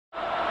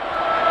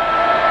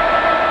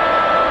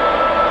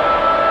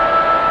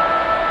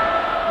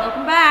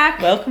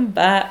Welcome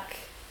back.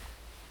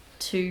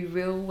 To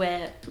Real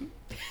Men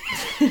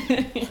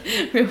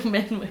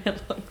Wear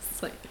Long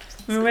Sleeves.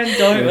 Real Men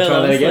don't wear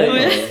long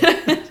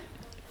sleeves.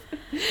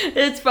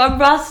 It's from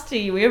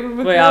Rusty. We haven't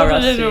We are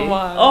recorded rusty. in a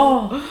while.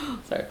 Oh,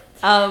 sorry.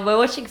 We're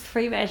watching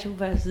Fremantle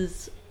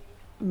versus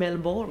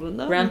Melbourne.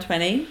 Round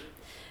 20.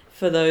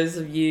 For those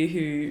of you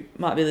who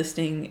might be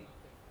listening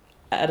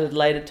at a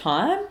later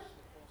time,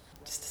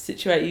 just to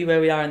situate you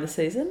where we are in the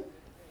season.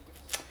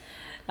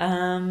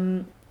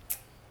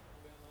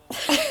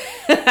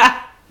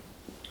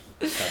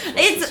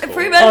 It's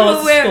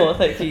Fremantle. We're score,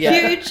 thank you.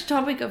 Yeah. huge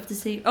topic of the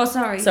season. Oh,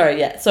 sorry. Sorry,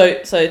 yeah.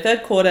 So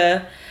third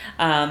quarter,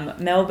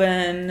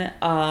 Melbourne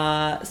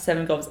are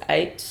 7 goals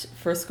 8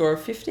 for a score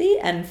of 50,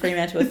 and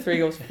Fremantle are 3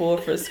 goals 4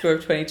 for a score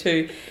of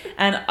 22.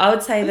 And I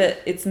would say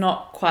that it's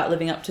not quite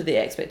living up to the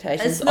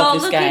expectations It's not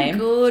of this looking game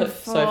good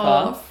so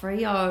far.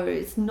 Freo.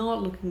 It's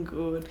not looking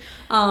good.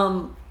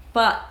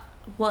 But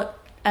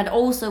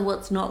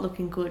what's not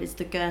looking good is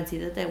the Guernsey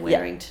that they're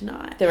wearing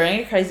tonight. They're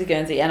wearing a crazy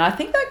Guernsey, and I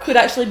think that could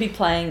actually be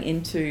playing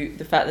into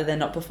the fact that they're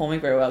not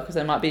performing very well because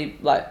they might be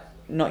like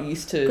not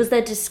used to. Because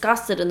they're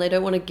disgusted and they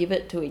don't want to give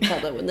it to each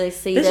other when they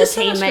see There's their just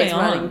so much teammates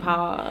going on. running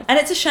past. And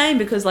it's a shame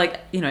because,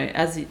 like, you know,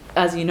 as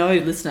you know,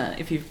 listener,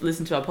 if you've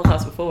listened to our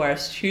podcast before, we're a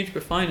huge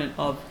proponent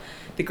of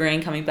the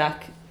green coming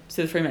back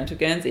to the Fremantle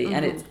Guernsey,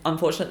 and it's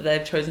unfortunate that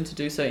they've chosen to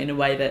do so in a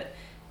way that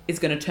is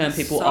going to turn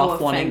people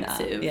off wanting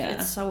that. Yeah,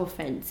 It's so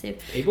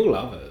offensive. People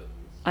love it.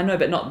 I know,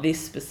 but not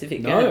this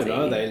specific No, Guernsey.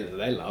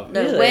 they love it.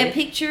 No, Really? we're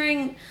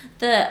picturing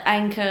the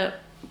anchor,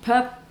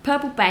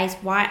 purple base,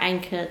 white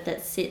anchor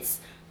that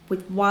sits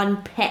with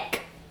one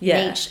peck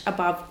each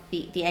above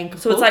the ankle.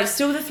 So it's like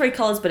still the 3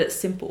 colours, but it's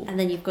simple. and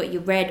then you've got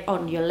your red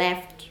on your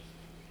left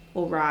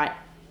or right,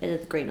 and then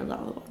the green on the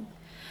other one.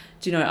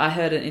 Do you know, I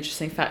heard an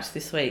interesting fact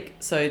this week.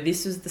 So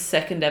this was the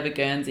second ever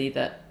Guernsey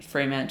that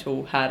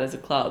Fremantle had as a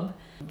club.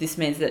 This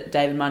means that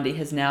David Mundy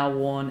has now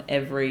worn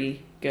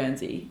every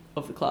Guernsey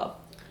of the club.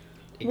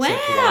 Except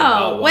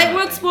Wow! one, Wait, I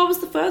what think. was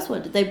the first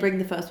one? Did they bring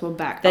the first one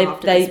back? They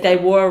after this they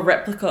one? wore a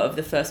replica of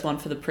the first one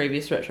for the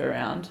previous retro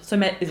round. So How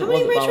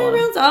many retro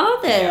rounds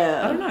are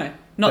there? I don't know.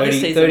 Not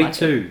this season.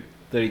 32.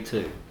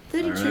 32.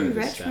 32 I remember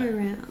this retro stat.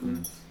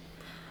 rounds.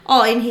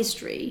 Oh, in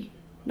history.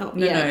 Not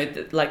No, yet.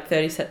 no, like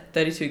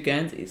 32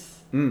 Guernseys.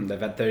 They've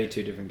had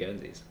 32 different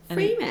Guernseys. And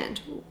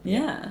Fremantle.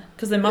 Yeah,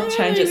 because they might They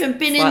change haven't it even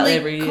been slightly in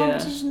every the year.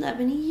 competition that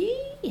many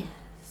years.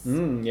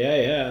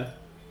 Yeah.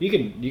 You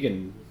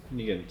can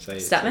say it.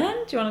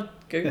 Statman, do you want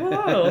to Google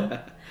that?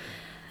 Or?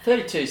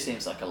 32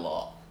 seems like a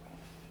lot.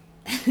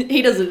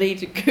 He doesn't need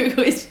to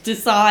Google, it's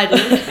decided.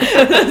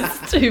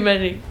 It's too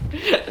many.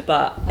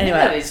 But That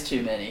anyway, is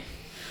too many.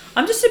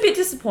 I'm just a bit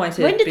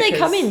disappointed. When did they because-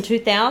 come in?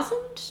 2000?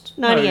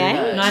 98?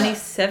 No.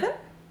 97?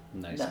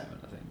 97,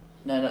 I think.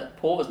 No,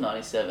 Port was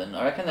 97.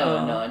 I reckon they were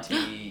Oh.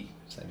 92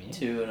 Same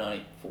year. or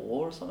 94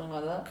 or something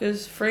like that.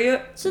 Because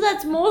Freo... So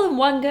that's more than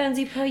one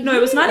Guernsey per year. No,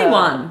 it was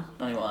 91.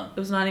 91. It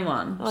was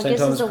 91. Oh, I St. guess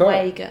Thomas it's Crow.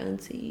 away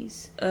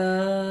Guernseys.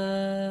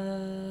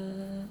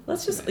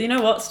 Let's just... You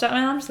know what, Statman?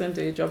 I'm just going to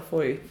do your job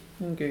for you.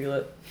 You can Google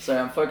it. So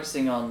I'm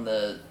focusing on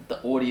the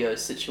audio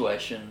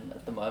situation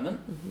at the moment.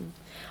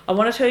 I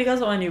want to tell you guys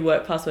what my new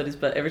work password is,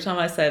 but every time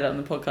I say that on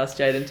the podcast,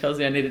 Jaden tells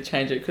me I need to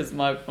change it because I'm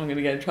going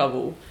to get in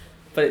trouble.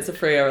 But it's a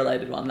Freo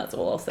related one, that's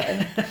all I'll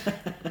say.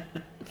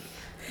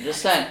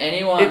 Just saying,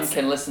 anyone It's-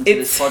 can listen to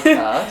this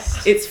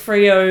podcast. It's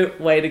Freo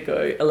way to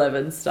go,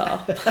 11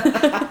 star.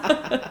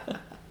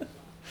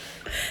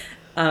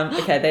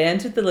 Okay, they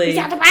entered the league. He's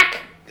out the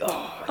back!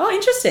 Oh,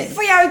 interesting.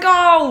 Freo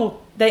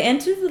goal! They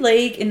entered the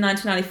league in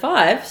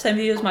 1995, same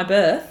year as my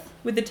birth,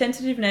 with the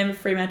tentative name of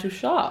Fremantle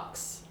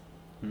Sharks.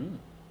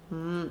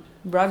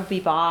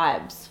 Rugby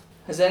vibes.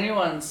 Has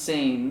anyone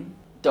seen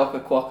Docker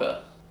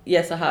Quokka?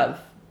 Yes, I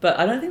have, but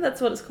I don't think that's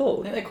what it's I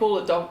called. think they call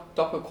it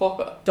Docker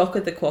Quokka.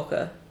 Docker the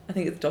Quokka. I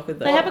think it's Docker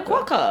the They have a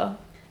Quokka. quokka.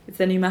 It's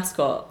their new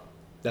mascot.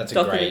 That's a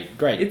Docker-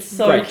 great it's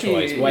so great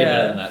cute, choice. Way yeah.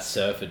 better than that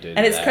surfer dude.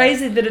 And it's there.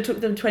 crazy that it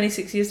took them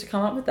 26 years to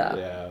come up with that.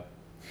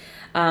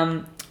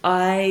 Yeah.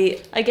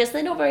 I guess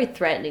they're not very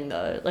threatening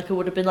though. Like it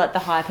would have been like the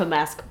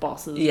hypermask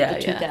bosses Yeah,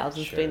 of the yeah,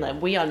 2000s sure. being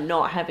like, we are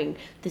not having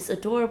this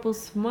adorable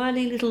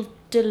smiley little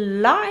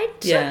delight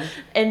Yeah.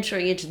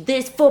 entering into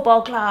this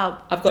football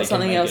club. I've They got can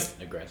something make else.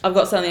 it aggressive. I've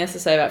got something else to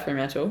say about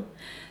Fremantle.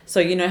 So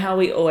you know how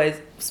we always,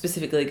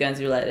 specifically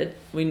Guernsey related,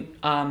 we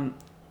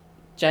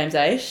James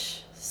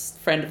Aish,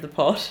 friend of the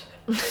pod,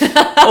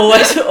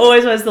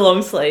 always wears the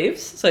long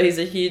sleeves. So he's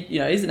a huge,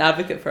 he's an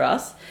advocate for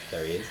us.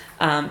 There he is.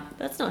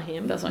 That's not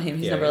him. That's not him.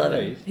 He's Yeah, number no,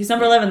 11. he's- He's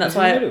number 11. That's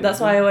he's in the why. middle, That's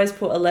isn't why he? I always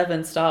put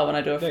 11 star when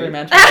I do a There he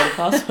Fremantle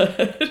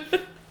password.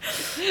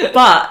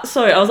 But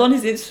so I was on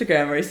his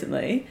Instagram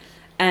recently,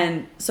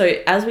 and so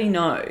as we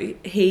know,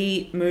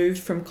 he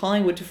moved from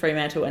Collingwood to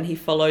Fremantle, and he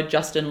followed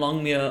Justin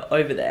Longmuir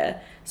over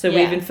there. So Yeah.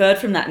 we've inferred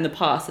from that in the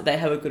past that they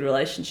have a good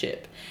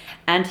relationship.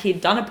 And he'd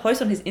done a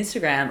post on his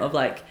Instagram of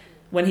like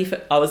when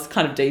I was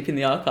kind of deep in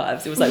the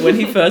archives. It was like when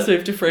he first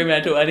moved to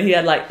Fremantle, and he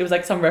had like it was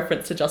like some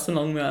reference to Justin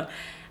Longmuir.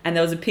 and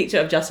there was a picture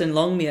of Justin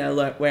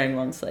Longmire wearing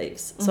long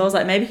sleeves. So I was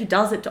like, maybe he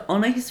does it to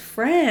honour his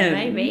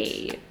friend.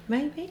 Maybe.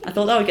 I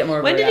thought that would get more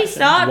of a When did he reaction.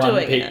 start One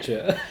doing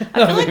picture. it?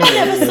 I feel like I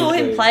never saw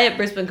him play at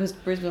Brisbane because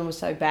Brisbane was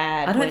so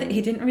bad. I don't think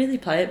he didn't really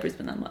play at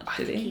Brisbane that much,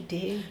 did he? He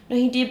did. No,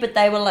 he did, but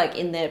they were like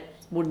in their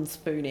wooden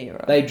spoon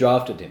era. They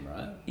drafted him,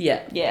 right?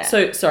 Yeah. Yeah.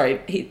 So, sorry,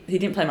 he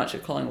didn't play much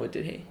at Collingwood,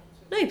 did he?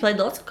 No, he played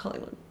lots of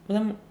Collingwood.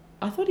 Well, then,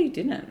 I thought he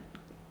didn't.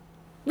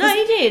 No,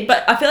 he did.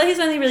 But I feel like he's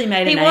only really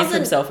made a He name for wasn't-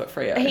 himself at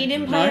Freo. He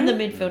didn't play in the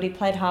midfield. He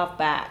played half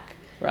back.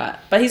 Right.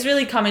 But he's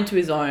really come into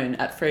his own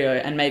at Freo,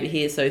 and maybe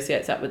he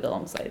associates that with the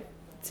long sleeve.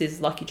 It's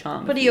his lucky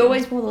charm. But he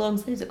always wore the long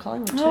sleeves at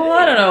Collingwood too. Oh,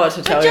 I don't know what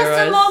to tell But you,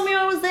 Justin Rose.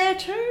 Longmire was there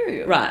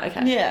too. Right,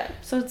 okay. Yeah.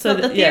 So, it's So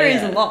not, the the- yeah, theory yeah.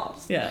 isn't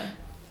lost. Yeah.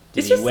 Did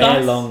It's he just wear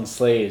nice. long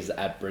sleeves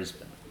at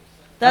Brisbane?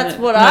 That's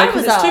what No, I 'cause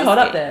was it's too hot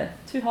up asking. there.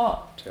 Too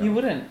hot. Too You hot.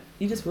 wouldn't.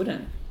 You just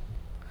wouldn't.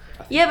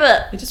 Yeah,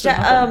 but It just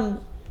wouldn't happen.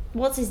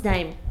 what's his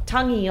name?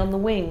 Tungy on the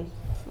wing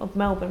of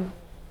Melbourne.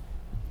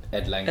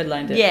 Ed Langdon. Ed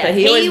Lane did. Yeah, But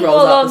he always wore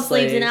rolls up long the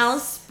sleeves in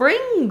Alice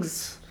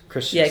Springs.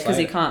 Christian Yeah, because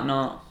he Slater. can't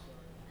not.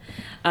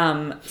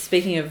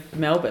 Speaking of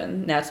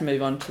Melbourne, now to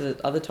move on to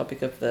the other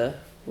topic of the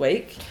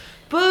week.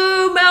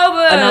 Boo,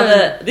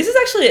 Melbourne! This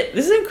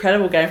is an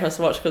incredible game for us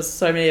to watch because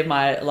so many of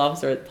my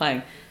loves are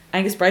playing.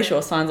 Angus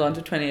Brayshaw signs on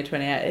to 20 or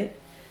 28.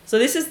 So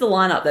this is the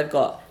lineup they've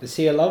got. Is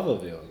he a love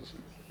of yours?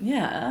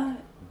 Yeah.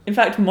 In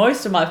fact,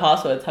 most of my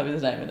passwords have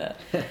his name in it.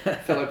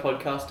 Fellow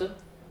podcaster.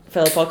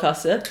 Fellow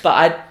podcaster.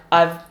 But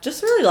I've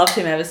just really loved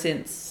him ever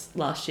since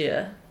last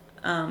year.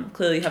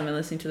 Clearly you haven't been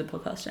listening to the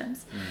podcast,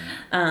 James.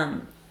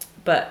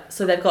 But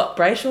so they've got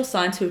Brayshaw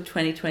signed to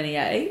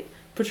 2028,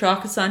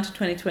 Petrarca signed to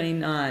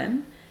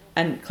 2029,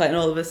 and Clayton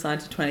Oliver signed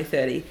to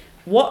 2030.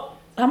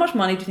 How much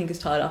money do you think is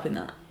tied up in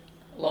that?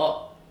 A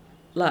lot.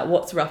 Like,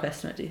 what's a rough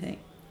estimate, do you think?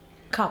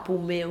 Couple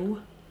mil.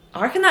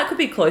 I reckon that could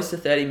be close to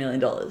 $30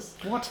 million.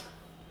 What?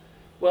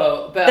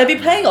 Well, about They'd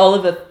be paying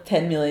Oliver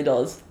 $10 million.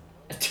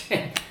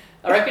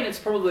 I reckon it's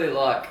probably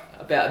like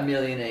about $1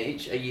 million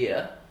each a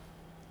year.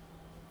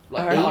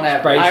 Like Alright. on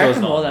average. I Brayshaw's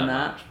reckon not more that than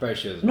that. much.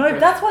 Brayshaw's No, not.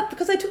 that's what,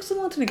 because they took so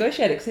long to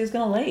negotiate it because he was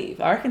going to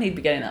leave. I reckon he'd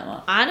be getting that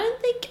much. I don't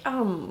think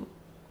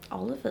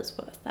Oliver's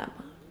worth that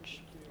much.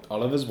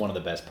 Oliver's one of the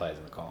best players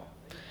in the comp.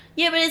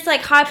 Yeah, but it's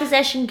like high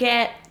possession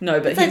get. No,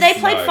 but So he's, they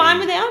played No, fine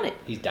he- without it.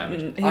 He's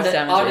damaged. he's I'd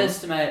damaging.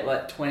 estimate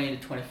like 20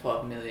 to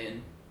 25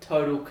 million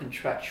total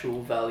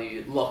contractual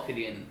value. Lock it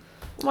in.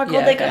 Oh my god,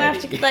 Yeah, they're gonna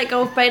okay. have to let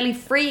go of Bailey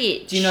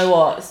Fridge. Do you know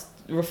what?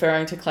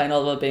 Referring to Clayton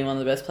Oliver being one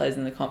of the best players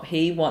in the comp,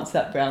 he wants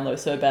that Brownlow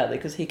so badly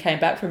because he came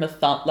back from a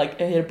thumb, like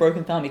he had a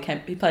broken thumb. He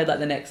played like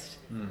the next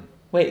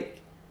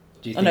week.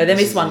 Do you Oh no, they this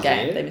missed is one his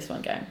game. year? They missed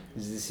one game.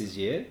 Is this his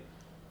year?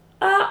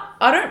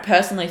 I don't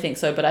personally think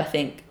so, but I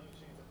think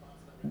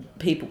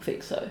people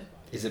think so.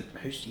 Is it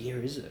whose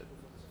year is it?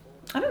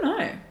 I don't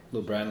know.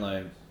 Little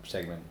Brownlow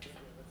segment.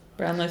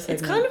 Brownlow It's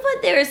segment. kind of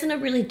like there isn't a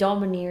really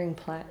domineering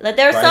player. Like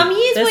there are Right. some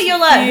years There's where you're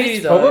like, few,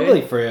 who's- though.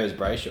 Probably Freo's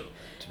Brayshaw.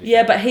 To be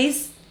Yeah, fair.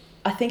 but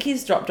I think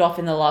he's dropped off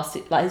in the last,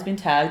 like he's been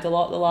tagged a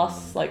lot the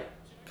last, like,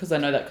 because I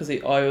know that because I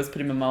always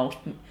put him in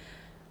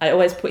I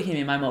always put him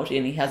in my multi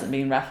and he hasn't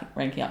been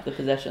ranking up the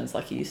possessions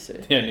like he used to.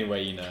 the only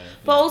way you know.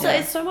 but also Yeah.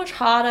 it's so much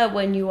harder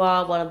when you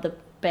are one of the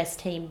best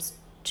teams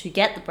to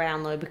get the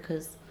Brownlow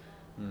because,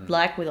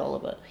 like with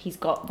Oliver, he's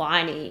got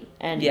Viney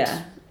and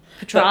Yeah.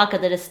 Petrarca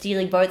that are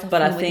stealing both of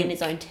but I them within think-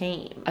 his own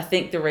team. I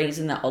think the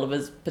reason that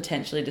Oliver's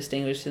potentially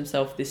distinguished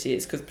himself this year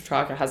is because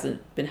Petrarca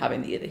hasn't been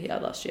having the year that he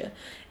had last year.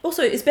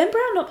 Also, is Ben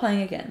Brown not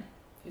playing again?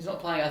 He's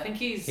not playing. I think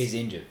he's He's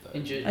injured though.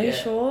 injured. Are you yeah.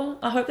 sure?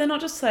 I hope they're not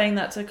just saying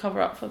that to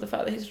cover up for the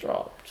fact that he's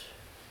dropped.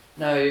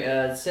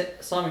 No,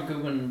 Simon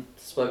Goodwin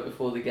spoke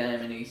before the game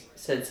and he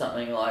said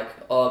something like,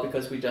 "Oh,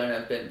 because we don't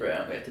have Ben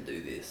Brown, we have to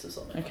do this" or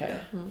something. Okay.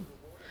 Like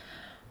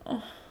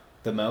that.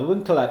 The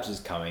Melbourne collapse is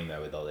coming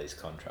though with all these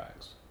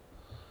contracts.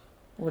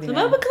 What do The you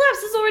mean? Melbourne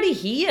collapse is already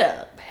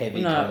here.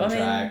 Heavy No, I mean-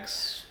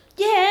 contracts.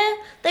 Yeah,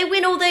 they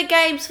win all their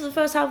games for the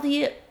first half of the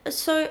year.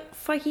 So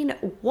fucking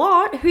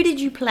what? Who did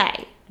you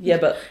play? Yeah,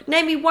 but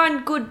Name me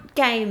one good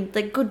game,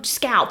 the good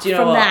scalp do you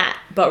know from what? that.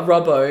 But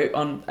Robbo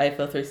on AFL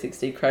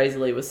 360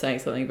 crazily was saying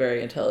something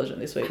very intelligent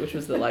this week, which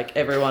was that like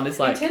everyone is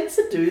like, he tends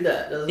to do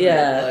that, doesn't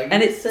yeah. he? Like,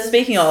 And he it's says-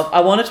 speaking of,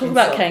 I want to talk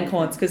about Kane insulting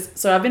Corns because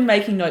so I've been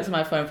making notes on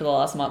my phone for the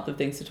last month of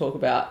things to talk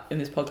about in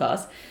this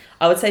podcast.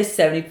 I would say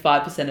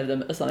 75% of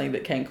them are something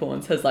that Kane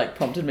Corns has like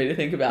prompted me to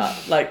think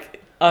about. Like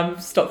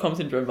Stockholm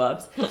syndrome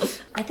vibes.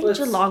 I think Let's-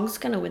 Geelong's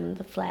gonna win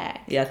the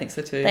flag. Yeah, I think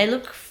so too. They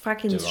look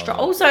fucking Geelong. strong.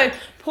 Also,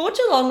 poor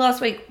Geelong last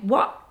week.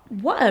 What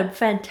a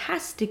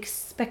fantastic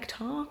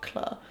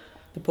spectacular.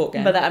 The Port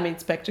game. By that I mean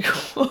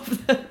spectacle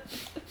of the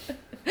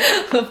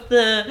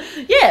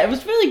yeah, it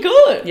was really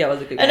good. Yeah, it was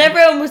a good game. And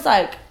everyone was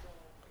like,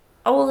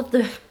 all of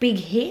the big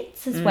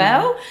hits as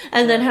well,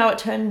 and then how it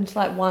turned into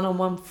like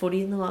one-on-one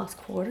footy in the last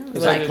quarter. It was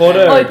It's like like Porto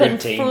are a open, good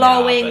team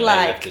flowing, now, but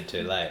like- they left it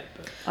too late.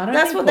 But I don't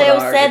That's think what they all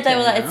Port are a said. good They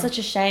were team like, now. it's such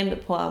a shame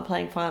that Port aren't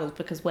playing finals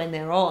because when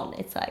they're on,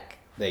 it's like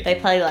they they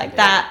can play like compete.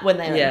 that when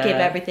they like, Yeah. give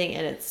everything,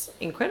 and it's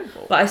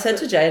incredible. But I said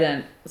to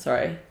Jaden,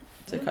 sorry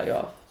to cut you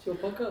off. It's your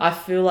podcast. I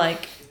feel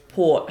like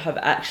Port have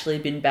actually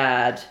been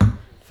bad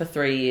for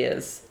 3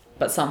 years,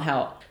 but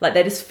somehow, like,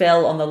 they just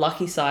fell on the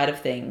lucky side of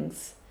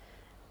things.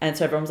 And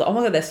so everyone was like, oh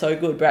my God, they're so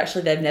good. But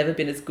actually, they've never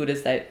been as good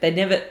as they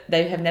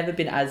have never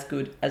been as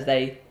good as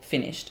they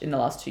finished in the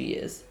last 2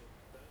 years.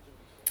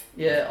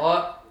 Yeah,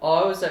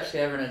 I was actually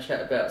having a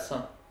chat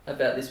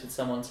about this with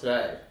someone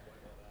today,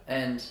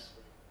 and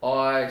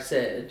I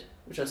said,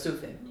 which I still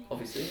think,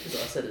 obviously, because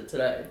I said it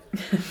today,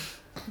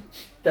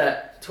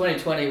 that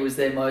 2020 was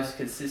their most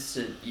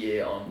consistent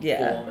year on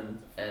form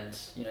and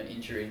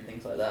injury and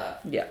things like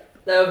that. Yeah.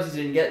 They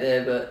obviously didn't get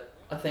there, but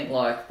I think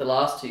like the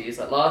last 2 years,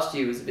 like last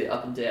year was a bit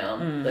up and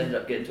down. They ended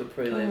up getting to a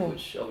prelim,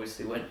 which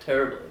obviously went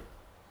terribly.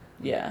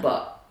 Yeah.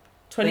 But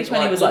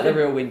 2020 was like the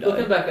real window.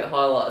 Looking back at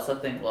highlights, I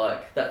think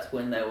like that's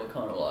when they were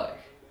kind of like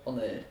on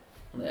their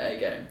A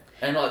game,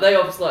 and like they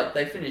obviously like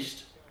they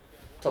finished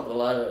top of the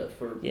ladder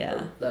for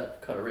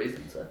that kind of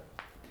reason. So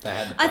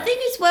I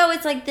think as well,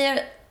 it's like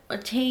they're a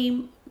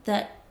team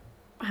that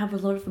have a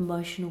lot of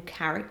emotional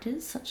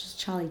characters, such as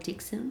Charlie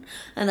Dixon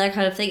and that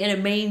kind of thing, and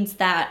it means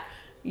that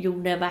you'll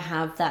never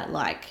have that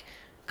like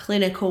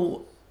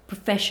clinical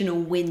professional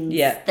wins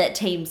that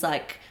teams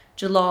like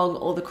Geelong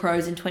or the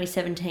Crows in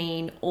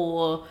 2017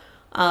 or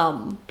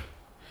and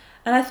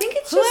I think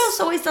it's who else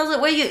always does it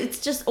where it's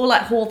just, or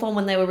like Hawthorn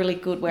when they were really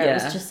good, where it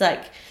was just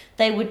like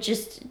they would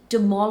just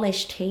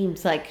demolish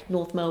teams like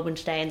North Melbourne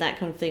today and that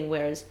kind of thing,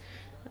 whereas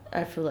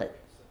I feel like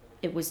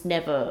it was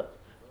never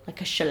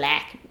like a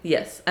shellac.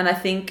 Yes, and I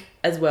think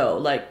as well,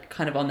 like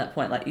kind of on that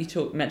point, like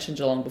you mentioned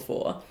Geelong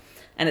before,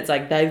 and it's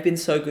like they've been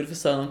so good for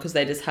so long because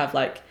they just have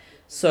like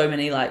so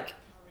many like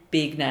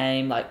big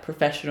name, like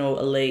professional,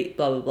 elite,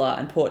 blah, blah, blah,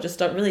 and Port just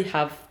don't really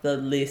have the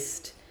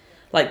list.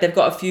 Like they've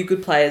got a few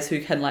good players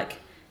who can like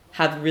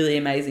have really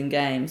amazing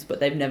games, but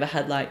they've never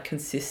had like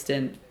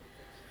consistent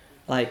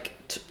like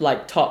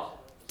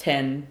top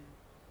 10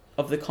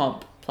 of the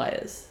comp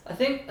players. I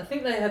think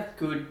they have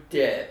good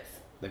depth.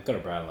 They've got a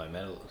Brownlow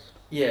medalist.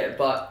 Yeah,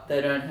 but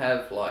they don't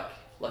have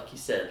like you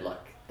said, like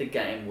the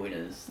game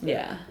winners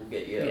that will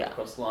get you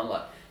across the line.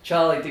 Like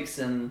Charlie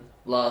Dixon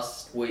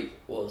last week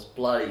was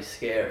bloody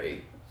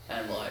scary,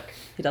 and like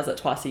he does it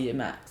twice a year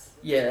max.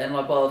 Yeah, and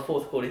like by the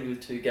fourth quarter he was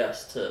too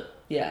gassed to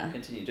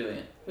continue doing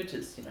it, which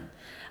is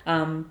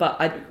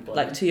But I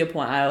like to your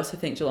point. I also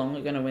think Geelong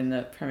are going to win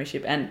the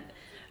premiership, and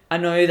I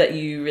know that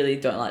you really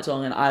don't like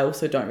Geelong, and I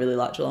also don't really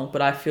like Geelong.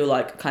 But I feel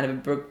like kind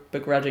of a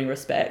begrudging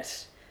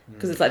respect.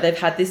 Because it's like they've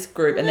had this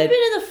group and they've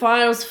been in the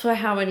finals for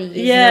how many years?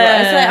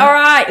 Yeah. It's like, all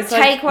right, it's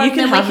take one,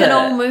 then we can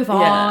all move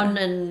on.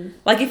 And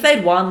like if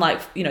they'd won, like,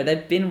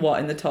 they've been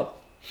in the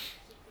top...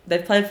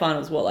 They've played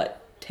finals, like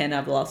 10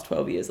 out of the last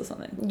 12 years or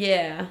something.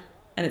 Yeah.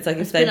 And it's like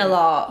it's been a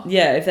lot.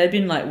 Yeah, if they'd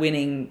been like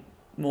winning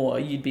more,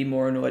 you'd be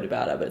more annoyed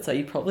about it. But it's like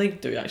you probably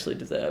do actually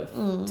deserve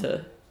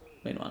to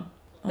win one.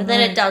 But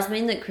then it does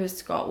mean that Chris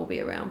Scott will be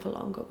around for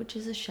longer, which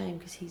is a shame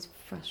because he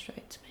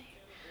frustrates me.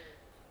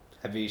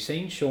 Have you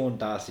seen Sean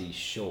Darcy's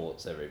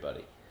shorts,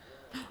 everybody?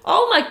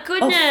 Oh my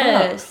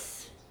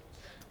goodness!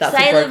 That's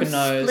a broken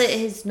nose. Split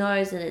his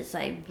nose and it's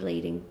like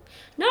bleeding.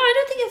 No, I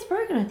don't think it's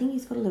broken. I think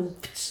he's got a little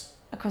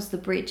across the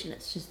bridge and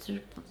it's just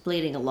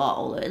bleeding a lot.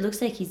 Although it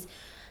looks like he's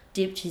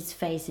dipped his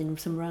face in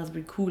some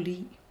raspberry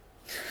Kool-Aid.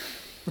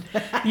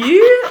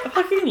 You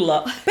fucking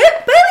love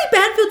Bailey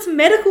Banfield's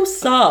medical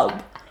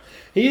sub.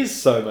 He is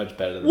so much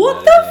better than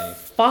what that, the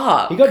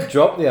fuck? He got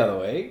dropped the other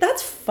week.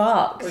 That's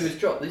fucked. Well, he was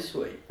dropped this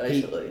week,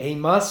 basically. He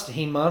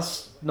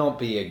must not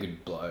be a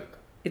good bloke.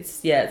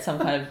 It's some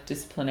kind of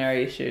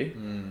disciplinary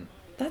issue.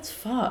 That's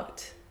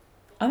fucked.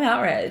 I'm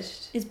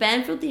outraged. Is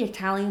Banfield the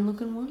Italian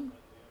looking one?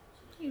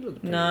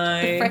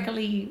 No. The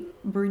freckly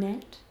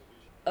brunette?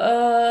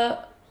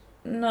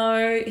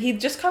 No. He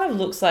just kind of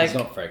looks like... He's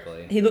not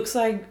freckly. He looks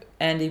like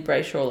Andy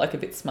Brayshaw, like a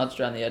bit smudged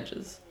around the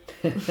edges.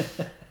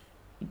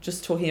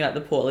 Just talking about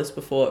the Port list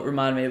before, it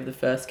reminded me of the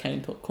first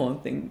Kane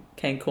Corns thing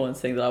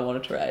that I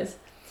wanted to raise.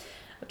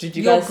 Did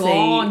you guys see?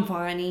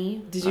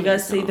 Viney. Did you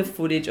guys see the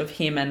footage of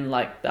him and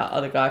like that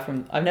other guy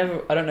from? I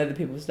don't know the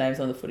people's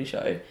names on the footy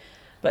show,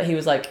 but he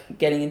was like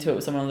getting into it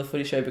with someone on the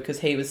footy show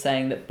because he was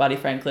saying that Buddy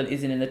Franklin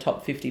isn't in the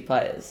top 50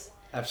 players.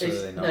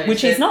 Absolutely not. No,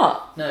 he's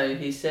not. No,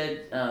 he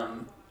said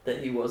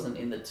that he wasn't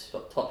in the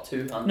top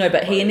 200. No,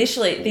 but the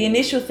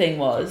initial thing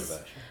was.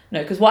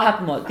 No, because what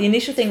happened was the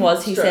initial thing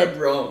was he said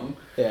wrong.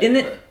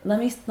 Yeah. Let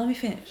me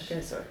finish. Okay,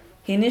 sorry.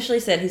 He initially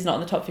said he's not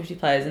in the top 50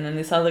 players, and then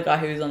this other guy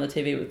who was on the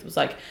TV with was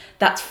like,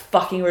 "That's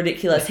fucking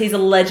ridiculous. He's a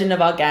legend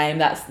of our game."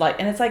 That's like,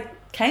 and it's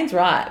like Kane's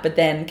right, but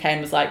then Kane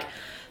was like,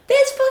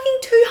 "There's fucking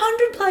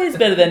 200 players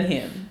better than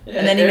him,"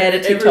 and then he made a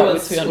TikTok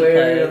with 200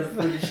 players.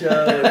 On the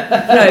show.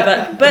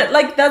 No, but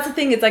like that's the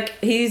thing. It's like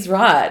he's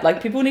right.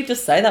 Like people need to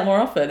say that more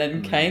often,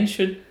 and Kane is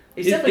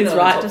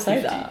right to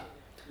say 50. that.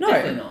 No,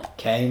 definitely not.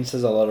 Kane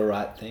says a lot of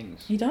right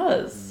things. He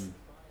does.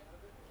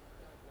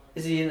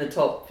 Is he in the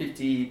top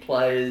 50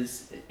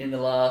 players in the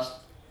last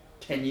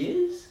 10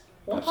 years?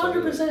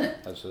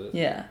 100%. Absolutely.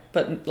 Yeah,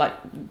 but like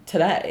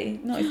today,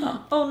 no, he's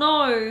not. Oh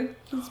no,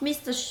 he's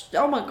missed the.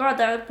 Oh my god,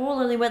 that ball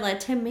only went like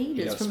 10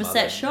 meters from a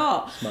set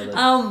shot.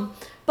 Smothered.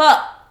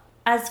 But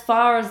as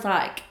far as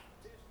like,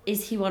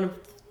 is he one of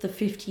the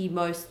 50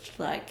 most,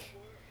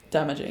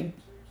 Damaging.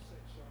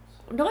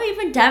 not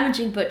even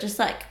damaging, but just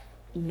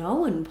no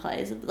one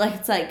plays.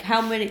 It's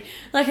how many,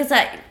 it's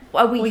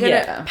are we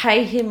gonna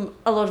pay him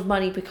a lot of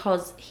money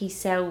because he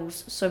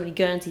sells so many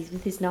Guernseys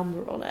with his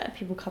number on it?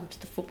 People come to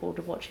the football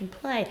to watch him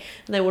play,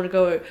 and they want to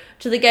go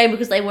to the game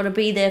because they want to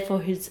be there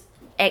for his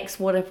X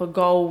whatever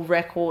goal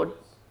record.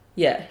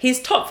 Yeah, his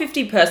top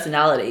 50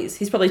 personalities,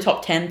 he's probably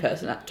top 10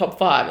 top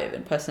 5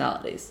 even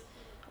personalities,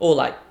 or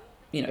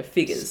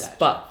figures,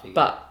 Stature figure.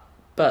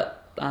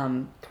 but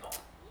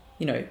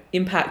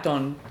impact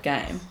on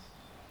game.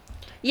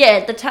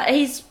 Yeah,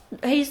 he's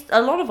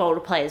a lot of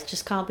older players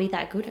just can't be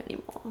that good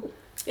anymore.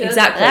 Yeah,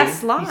 exactly. That's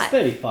slight. He's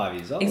 35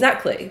 years old.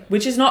 Exactly,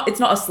 which is not, it's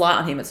not a slight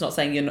on him. It's not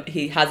saying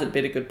he hasn't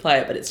been a good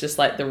player, but it's just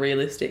the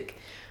realistic.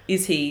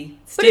 Is he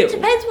still? But it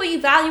depends what you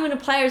value in a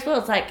player as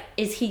well. It's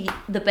is he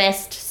the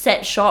best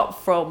set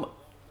shot from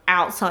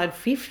outside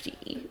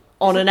 50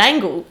 on an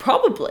angle?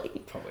 Probably.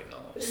 Probably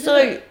not.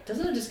 So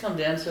doesn't it just come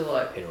down to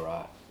Hit it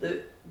right.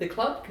 the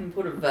club can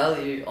put a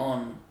value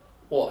on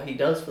what he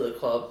does for the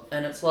club,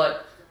 and it's I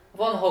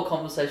find the whole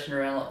conversation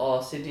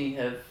around Sydney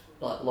have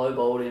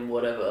lowballed him,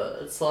 whatever.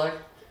 It's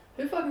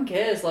who fucking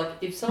cares?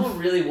 If someone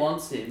really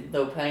wants him,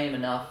 they'll pay him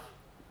enough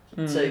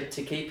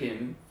to keep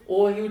him,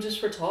 or he'll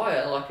just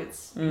retire.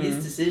 It's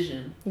his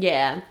decision.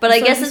 yeah, but I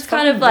guess it's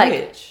kind of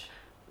rich.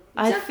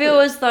 I Exactly. feel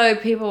as though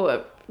people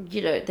are,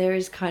 there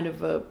is kind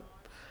of a,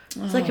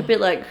 it's a bit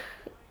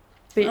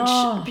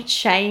bit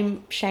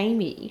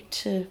shamey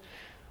to,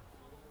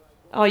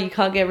 you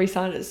can't get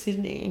re-signed at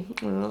Sydney.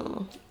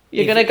 Oh.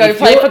 You're going to go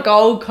play for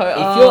Gold Coast.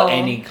 If you're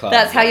any club,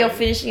 that's how you're though,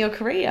 finishing your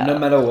career. No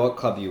matter what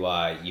club you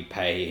are, you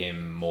pay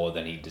him more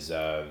than he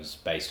deserves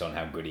based on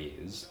how good he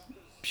is,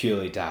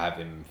 purely to have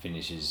him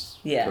finish his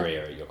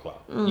career at your club.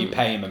 You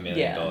pay him $1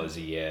 million a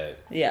year,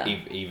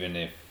 even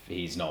if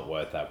he's not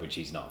worth that, which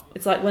he's not.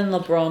 It's like when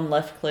LeBron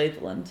left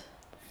Cleveland.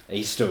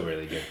 He's still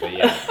really good, but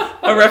yeah.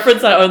 A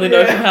reference I only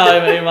know from How I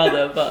Met Your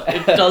Mother, but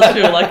it does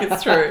feel like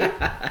it's true.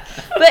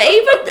 But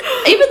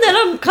even then,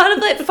 I'm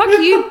kind of fuck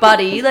you,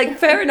 buddy.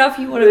 Fair enough,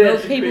 you want to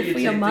milk people for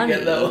your money.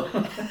 No,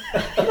 that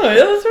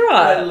was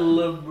right.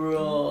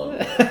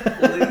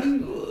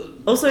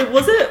 LeBron. Also,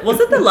 was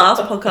it the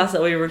last podcast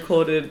that we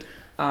recorded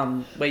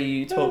where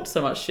you talked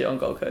so much shit on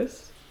Gold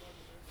Coast?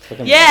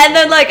 Yeah, and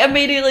then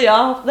immediately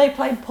after they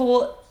played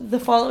Port the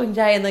following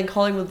day, and then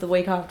Collingwood the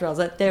week after. I was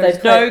like, there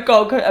is no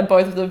Gold Coast, and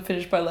both of them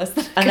finished by less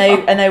than.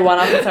 And they won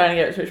after trying to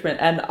get Richmond.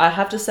 And I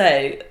have to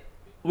say,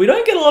 we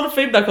don't get a lot of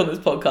feedback on this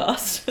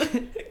podcast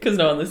because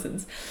no one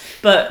listens.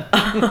 But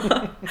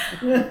I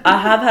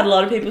have had a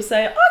lot of people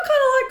say, I kind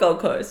of like Gold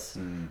Coast.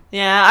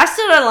 Yeah, I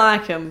still don't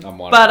like him, I'm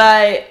one but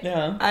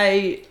of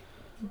I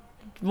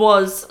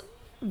was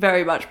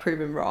very much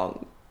proven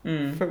wrong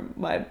from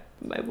my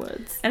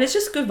words. And it's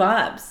just good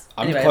vibes.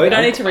 I'm Anyway, close- we don't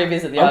I'm- need to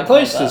revisit the I'm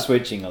argument. close to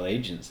switching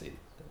allegiance.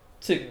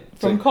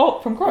 From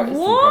Crows.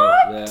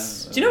 What? Yeah.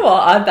 Do you know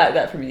what? I'd back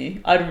that from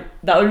you.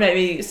 That would make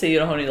me see you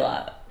in a horny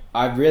light.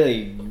 I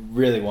really,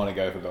 really want to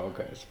go for Gold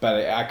Coast,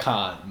 but I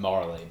can't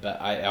morally,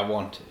 but I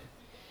want to.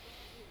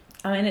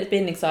 I mean, it's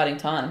been an exciting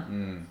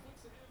time.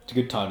 It's a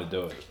good time to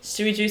do it.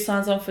 Should we do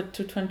signs on for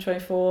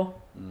 2024?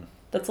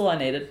 That's all I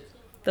needed.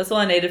 That's all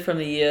I needed from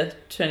the year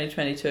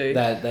 2022.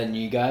 That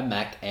new guy,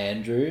 Mac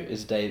Andrew,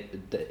 is debuting.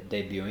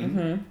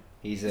 Mm-hmm.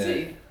 He's Is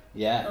he?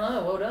 yeah,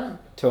 Oh, well done.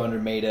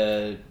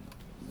 200-meter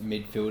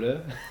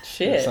midfielder.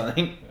 Shit. Or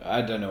something.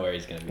 I don't know where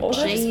he's going to be. What was,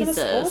 playing. what was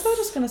I Jesus.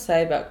 just going to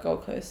say about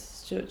Gold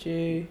Coast? Stuart,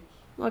 you...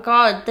 Oh my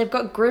God, they've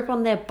got grip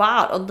on their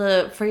butt on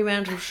the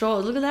Fremantle shore.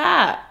 Look at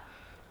that.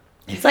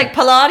 It's like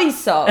Pilates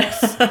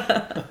socks.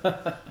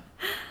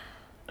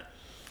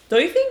 Do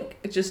you think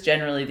just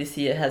generally this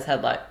year has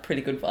had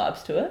pretty good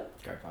vibes to it?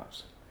 Go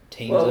Vibes.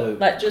 Teams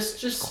Well, are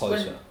just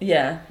closer.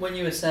 Yeah. when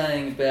you were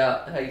saying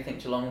about how you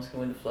think Geelong's going to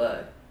win the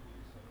flag,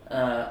 I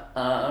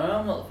know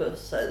I'm not the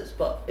first to say this,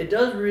 but it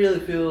does really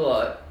feel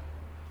like,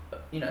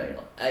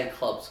 A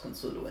clubs can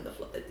sort of win the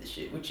flag this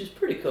year, which is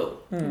pretty cool.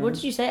 What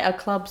did you say? A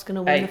club's going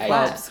to win Eight the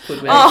flag? clubs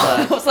could win Oh, the I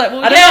flag. was like,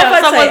 well, I don't yeah, know if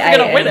I'd someone's say going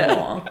to eight win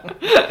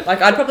it.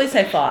 anymore. I'd probably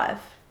say 5.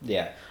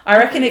 Yeah. I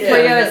reckon it Yeah, could...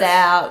 Frio's that's-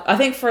 out. I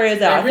think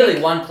Freya's out. And I really,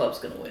 think- one club's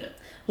going to win it.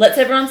 Let's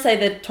everyone say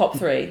their top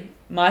 3.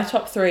 My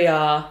top 3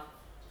 are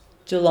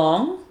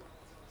Geelong,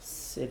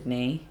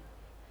 Sydney,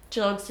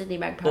 Geelong, Sydney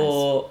Magpies.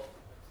 or...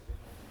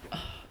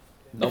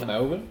 Not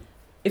Melbourne,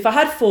 If I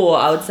had 4,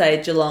 I would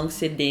say Geelong,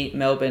 Sydney,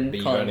 Melbourne, but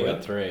you've only Collingwood.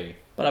 got 3.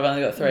 But I've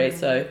only got 3,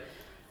 so...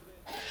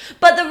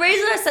 But the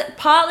reason I said,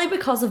 partly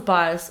because of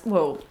bias,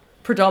 well,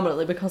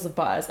 predominantly because of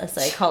bias, I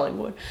say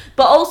Collingwood.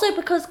 But also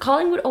because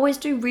Collingwood always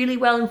do really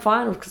well in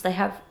finals because they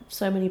have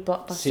so many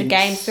blockbuster Since-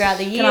 games throughout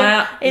the year.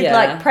 I- It's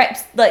yeah.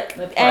 preps, They're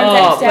Anzac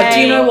Oh, but do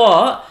you Day. know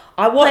what?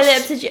 I Play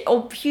watched... them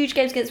or huge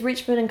games against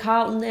Richmond and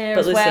Carlton there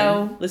But as listen,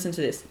 well. listen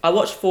to this. I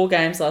watched 4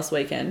 games last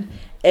weekend.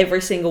 Every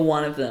single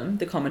one of them,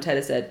 the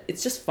commentator said,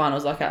 it's just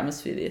finals like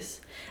atmosphere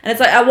this. And it's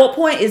at what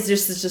point is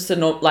this just a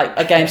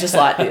game just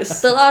like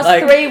this? The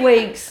last 3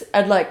 weeks,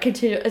 and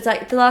continue. It's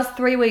the last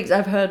 3 weeks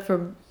I've heard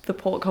from the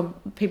Port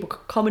people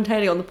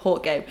commentating on the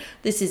Port game.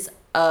 This is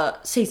a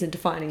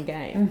season-defining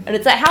game. And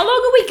it's like, how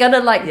long are we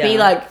gonna be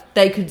like,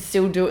 they could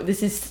still do it?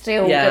 This is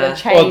still gonna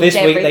change. Well, this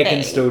everything. week they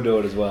can still do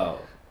it as well.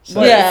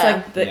 So,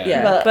 It's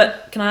like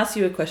but can I ask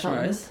you a question,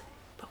 Rose?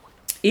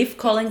 If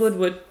Collingwood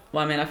would,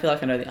 well, I mean, I feel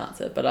like I know the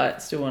answer, but I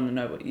still want to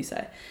know what you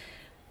say.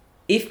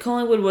 If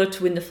Collingwood were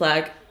to win the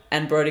flag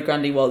and Brodie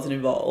Grundy wasn't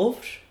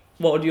involved,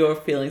 what would your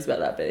feelings about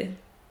that be?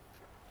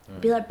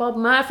 Be like Bob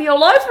Murphy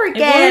all over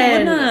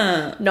again. It would,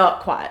 wouldn't it?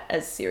 Not quite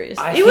as serious.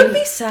 It would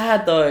be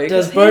sad though.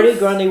 Does Brodie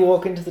Grundy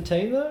walk into the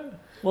team though?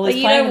 Well,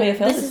 he's playing the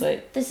VFL this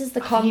week. This is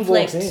the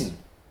conflict.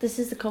 This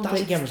is the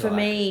conflict for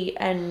me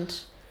and...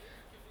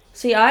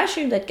 See, I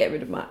assumed they'd get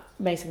rid of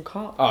Mason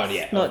Cox. Oh,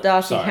 yeah. Not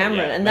Darcy Cameron.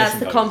 Yeah. And Mason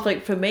that's the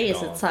conflict for me,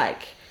 is it's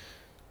like,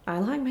 I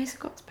like Mason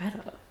Cox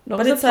better. Not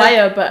but as a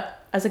player,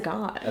 but as a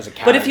guy. As a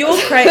but if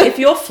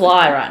you're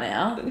Fly right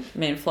now, I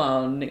mean Fly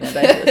on nickname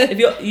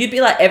basis, you'd be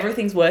like,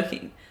 everything's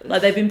working.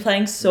 Like, they've been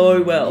playing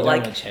so well.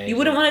 Like, you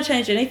wouldn't want to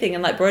change anything.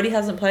 And like, Brodie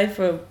hasn't played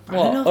for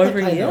over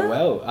a year.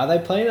 Well, are they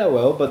playing that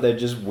well? But they're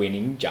just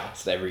winning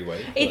just every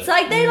week. It's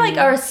like they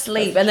are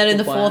asleep, and then in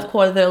the fourth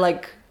quarter they're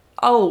like,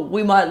 oh,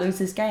 we might lose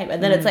this game.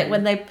 And then it's like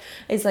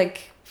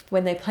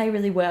when they play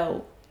really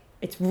well,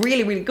 it's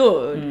really, really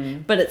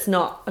good, but it's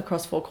not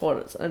across 4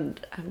 quarters. And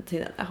I haven't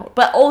seen that whole.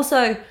 But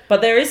also,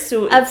 there is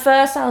still. At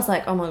first, I was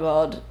like, oh my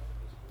god,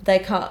 they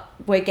can't.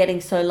 We're getting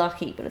so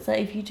lucky. But it's like,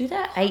 if you do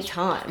that 8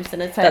 times,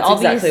 then it's like, that's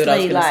obviously,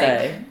 exactly what I was going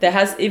to say. There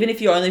has, even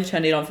if you only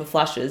turned it on for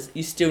flashes,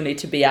 you still need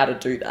to be able to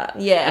do that.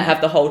 Yeah, and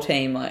have the whole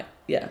team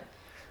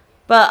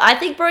But I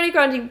think Brodie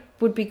Grundy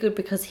would be good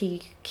because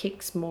he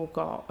kicks more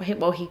goals.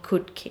 Well, he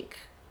could kick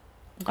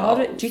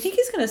goals. Do you think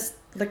he's going to...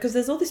 because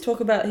there's all this talk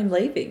about him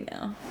leaving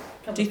now.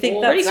 Do you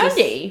think Brodie that's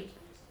Grundy?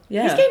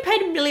 Yeah. He's getting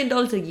paid $1 million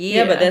a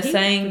year. Yeah, but they're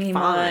saying he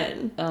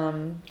might...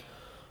 no,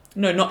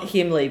 not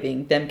him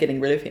leaving. Them getting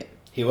rid of him.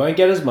 He won't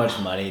get as much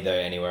money, though,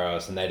 anywhere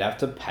else. And they'd have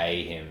to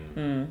pay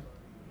him...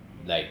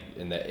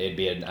 it'd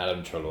be an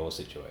Adam Treloar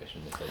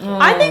situation.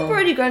 I think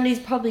Brodie Grundy's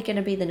probably going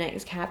to be the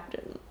next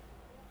captain.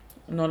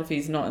 Not if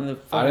he's not in the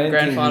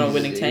grand final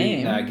winning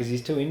team. No, because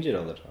he's too injured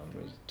all the time.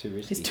 He's too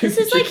risky. This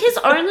is like his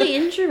only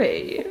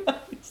injury.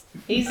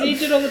 He's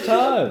injured all the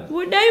time.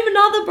 Well, name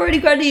another Brodie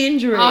Grundy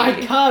injury. I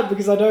can't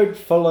because I don't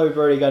follow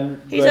Brodie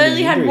Grundy. He's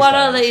only had one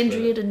other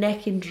injury, a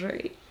neck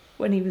injury,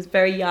 when he was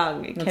very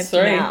young. It kept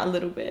him out a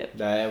little bit.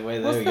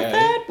 What's the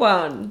third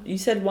one? You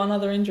said one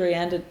other injury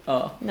and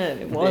no,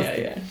 it was.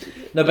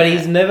 No, but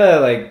he's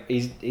never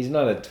he's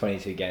not a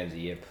 22 games a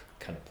year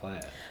kind of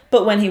player.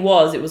 But when he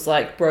was, it was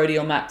like Brodie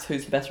or Max,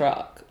 who's the best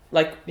ruck.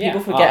 Like, people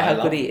forget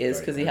how good he is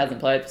because he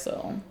hasn't played for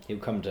so long. He'll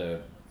come to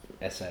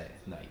SA.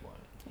 No, he won't.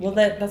 Well,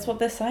 that's what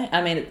they're saying.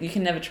 I mean, you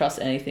can never trust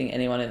anything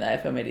anyone in the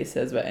AFL media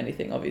says about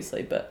anything,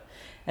 obviously, but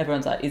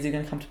everyone's like, is he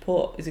going to come to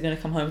Port? Is he going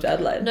to come home to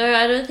Adelaide? No,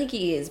 I don't think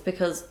he is,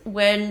 because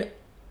when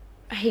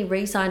he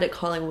re-signed at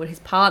Collingwood, his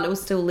partner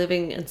was still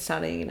living and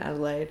studying in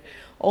Adelaide.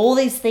 All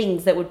these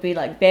things that would be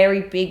like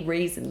very big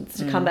reasons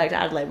to come back to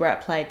Adelaide where I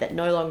played that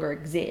no longer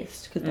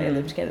exist because they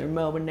live together in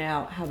Melbourne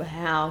now, have a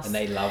house. And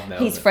they love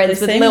Melbourne. He's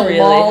friends with Lil really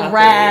Mole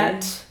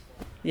Rat.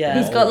 Yeah.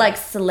 He's got like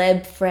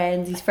celeb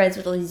friends. He's friends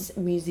with all these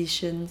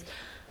musicians.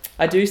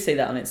 I do see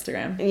that on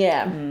Instagram.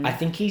 Yeah. I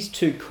think he's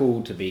too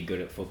cool to be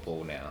good at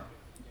football now.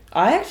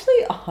 I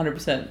actually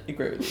 100%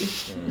 agree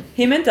with you.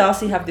 Him and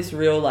Darcy have this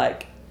real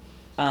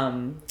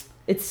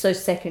it's so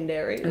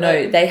secondary.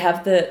 No, they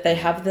have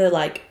the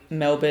like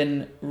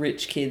Melbourne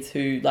rich kids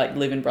who like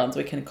live in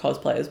Brunswick and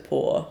cosplay as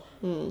poor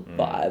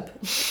vibe.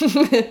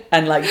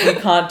 And like, you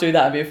can't do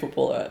that and be a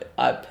footballer,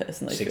 I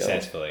personally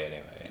successfully feel.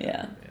 Anyway.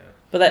 Yeah.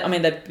 But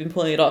they've been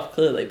pulling it off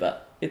clearly,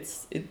 but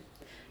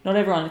not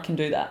everyone can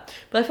do that.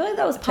 But I feel like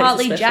that was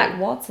partly Jack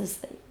Watts'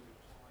 thing.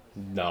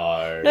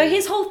 No,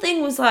 his whole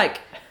thing was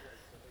like,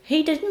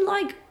 he didn't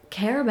like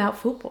care about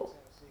football.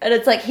 And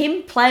it's like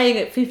him playing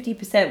at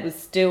 50% was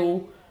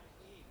still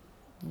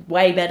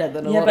way better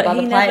than a lot of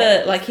other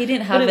players. He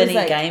didn't have any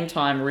game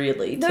time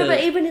really. No,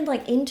 but even in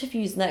like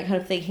interviews and that kind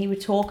of thing, he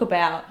would talk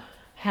about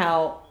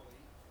how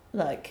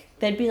like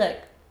they'd be like,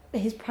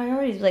 his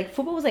priorities, like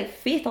football was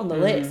like 5th on the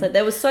list. Like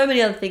there were so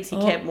many other things he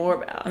cared more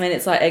about. I mean,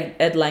 it's like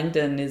Ed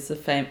Langdon is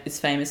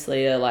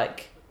famously a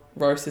like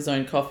roasts his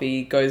own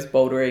coffee, goes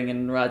bouldering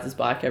and rides his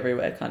bike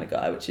everywhere kind of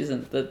guy, which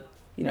isn't the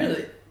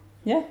really.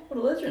 Yeah, what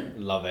a legend.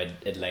 Love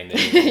Ed Langdon.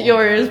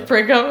 Your ears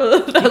prick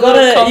up. You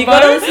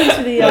gotta listen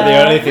to the. Not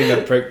the only thing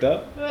that pricked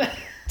up.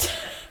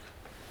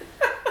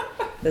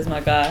 There's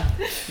my guy,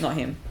 not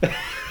him.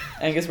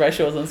 Angus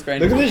Brayshaw's on screen.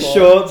 Look at the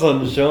shorts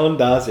on Sean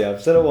Darcy.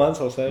 I've said it once,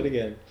 I'll say it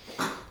again.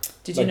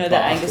 Did you know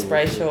that Angus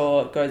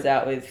Brayshaw goes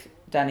out with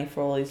Danny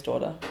Frawley's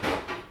daughter?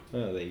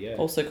 Oh, there you go.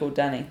 Also called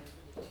Danny.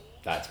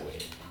 That's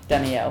weird.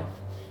 Danielle.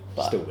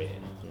 But still weird.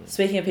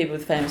 Speaking of people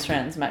with famous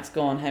friends, Max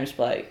Gawn, Hamish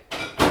Blake,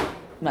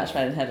 match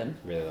made in heaven.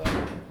 Really love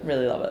it.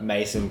 Really love it.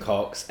 Mason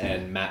Cox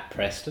and Matt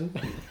Preston.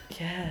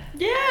 Yeah,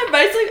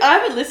 Mason. I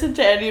haven't listened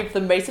to any of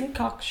the Mason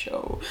Cox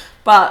show,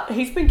 but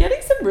he's been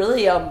getting some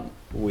really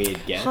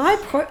weird gets.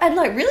 and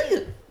like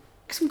really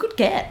some good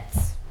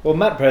gets. Well,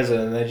 Matt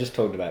Preston, they just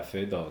talked about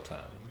food the whole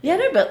time. Yeah,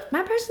 no, but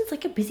Matt Patterson's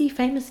like a busy,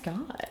 famous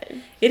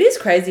guy. It is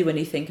crazy when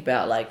you think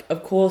about, like,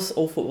 of course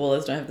all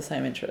footballers don't have the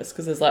same interests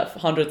because there's like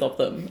hundreds of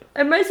them.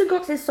 And Mason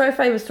Cox is so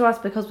famous to us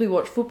because we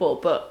watch football,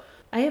 but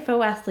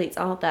AFL athletes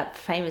aren't that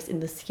famous in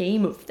the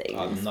scheme of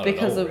things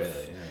because of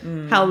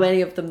how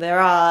many of them there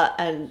are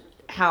and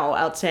how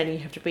outstanding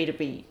you have to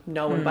be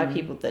known by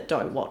people that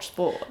don't watch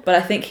sport. But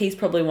I think he's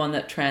probably one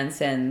that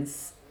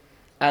transcends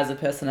as a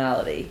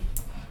personality.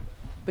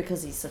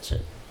 Because he's such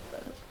an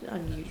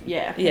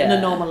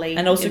anomaly.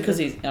 And also because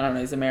he's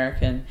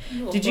American.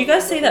 Did you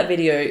guys see that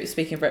video,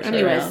 speaking of retro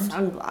around?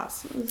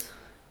 Sunglasses.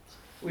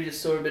 We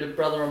just saw a bit of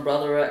brother on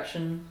brother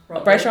action.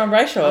 Brayshaw and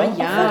Brayshaw. Oh,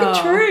 yeah.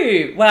 Fucking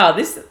true. Wow,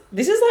 this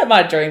is like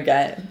my dream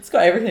game. It's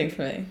got everything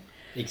for me.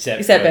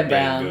 Except Ben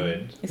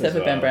Brown. Except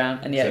for Ben Brown.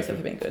 And except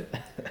for being good.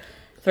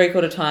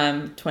 3/4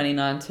 time,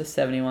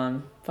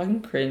 29-71.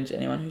 Fucking cringe,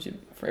 anyone who's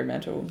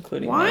Fremantle,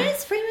 including Why me.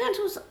 is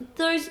Fremantle's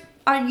those...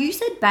 you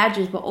said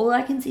badges, but all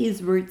I can see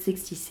is Route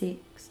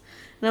 66.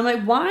 And I'm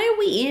like, why are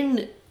we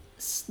in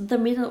the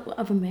middle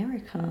of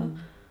America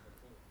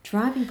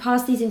driving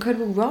past these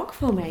incredible rock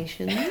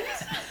formations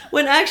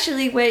when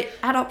actually we're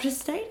at Optus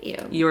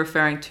Stadium? You're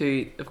referring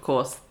to, of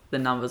course, the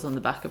numbers on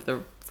the back of the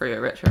Freo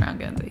Retro Round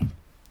Guernsey.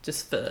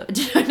 Just for...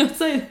 Did I not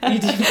say that? You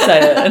didn't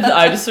say it, and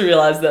I just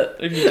realised that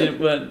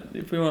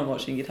if we weren't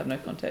watching, you'd have no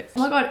context.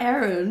 Oh my god,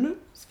 Aaron,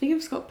 speaking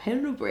of Scott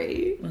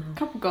Pendlebury, a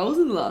couple goals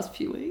in the last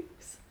few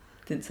weeks.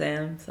 Didn't see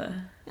him, so...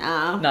 No,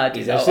 Ah. I did.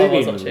 He's actually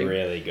was been watching.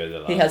 really good the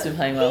last He has been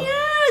playing well.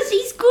 Yes,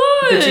 he's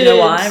good. But do you know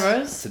why,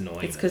 Rose? It's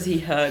annoying. It's because he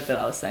heard that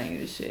I was saying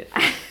this shit.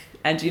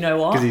 And do you know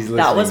what? 'Cause he's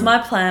That was listening. my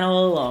plan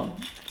all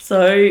along.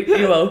 So,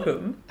 you're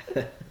welcome.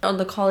 On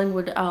the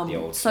Collingwood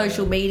old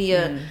social fan.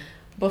 media...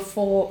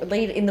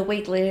 in the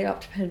week leading up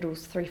to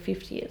Pendle's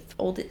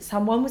 350th,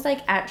 someone was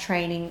like at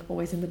training,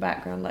 always in the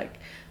background, like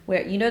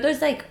where you know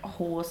those like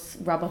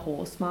rubber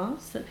horse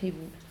masks that people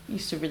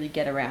used to really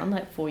get around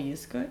like 4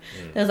 years ago.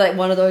 There was like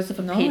one of those with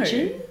a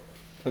pigeon.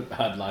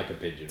 I'd like a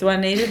pigeon. Do I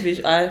need a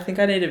visual? I think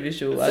I need a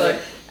visual. It's like,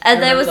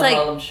 And there was the like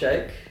Harlem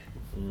Shake.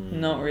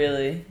 Not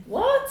really.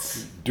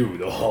 What? Do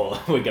the whole.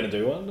 We're gonna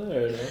do one. Or no?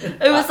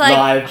 it was like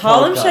Live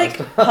Harlem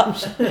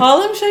podcast. Shake.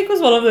 Harlem Shake was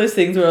one of those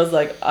things where I was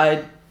like,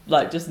 I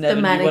just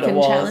never the knew what it mannequin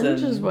was.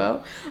 challenge and, as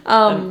well.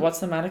 and what's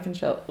the mannequin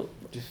challenge?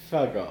 Just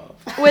fuck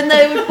off. When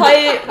they would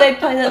play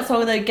that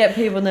song, and they'd get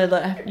people and they'd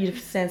like you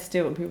stand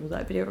still and people would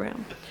like video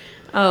around.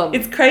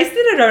 It's crazy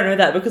that I don't know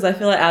that because I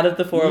feel like out of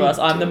the four of us,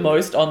 I'm the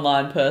most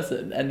online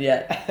person, and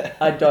yet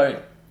I don't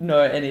know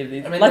any of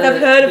these. I mean, I've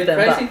heard of them.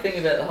 The crazy thing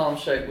about the Harlem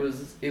Shake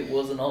was it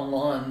was an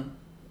online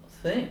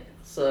thing.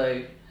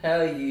 So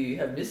how you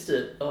have missed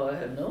it, I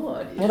have no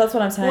idea. Well, that's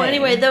what I'm saying. Well,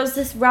 anyway, there was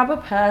this rubber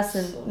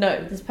person.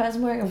 No, this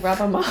person wearing a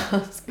rubber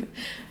mask,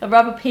 a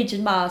rubber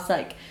pigeon mask.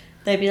 Like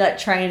they'd be like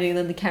training, and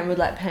then the camera would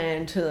like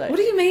pan to like. What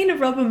do you mean a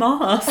rubber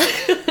mask?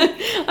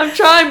 I'm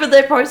trying, but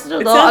they posted a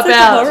It lot sounds like a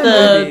about horror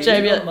the movie.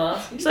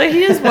 JBL. So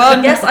here's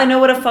one. Yes, I know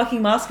what a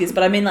fucking mask is,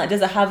 but I mean, like,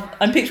 does it have?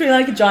 I'm picturing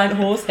like a giant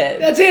horse head.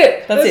 That's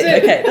it. That's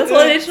it. Okay, that's all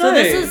I need to know. So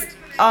this is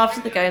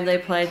after the game they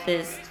played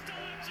this,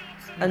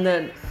 and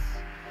then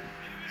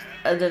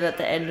at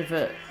the end of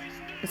it,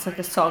 it's like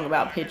a song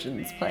about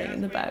pigeons playing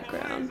in the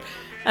background,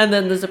 and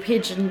then there's a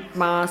pigeon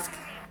mask.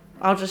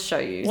 I'll just show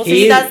you. What's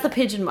See, his- that's the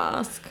pigeon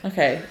mask.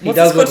 Okay. He What's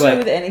does this look got to do like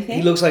with anything?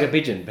 He looks like a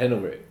pigeon,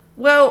 Pendlebury.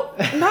 Well,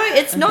 no,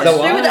 it's not Is to that do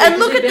why? with it. And Because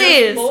look he at bounced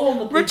this. the ball on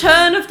the pigeon.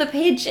 Return of the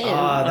Pigeon.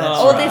 Ah, that's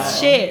All right. this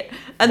shit.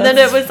 And then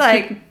it was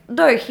like,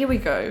 no, here we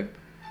go.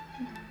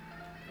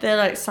 They're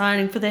like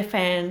signing for their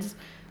fans.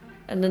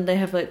 And then they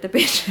have like the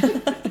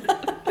pigeon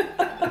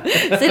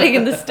sitting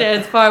in the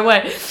stands far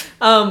away.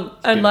 And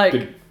Good,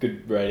 like,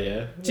 good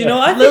radio. Do you know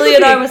what I think? Lily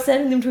and I would were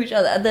sending them to each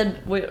other. And then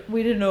we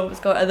didn't know what was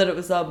going on. And then it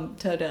was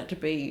turned out to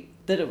be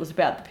that it was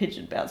about the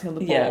pigeon bouncing on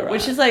the ball. Yeah, right.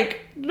 Which is like,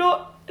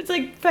 not, it's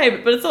like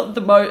favourite, but it's not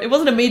the most, it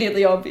wasn't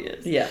immediately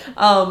obvious. Yeah.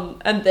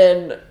 And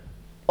then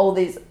all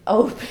these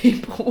old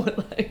people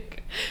were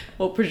like,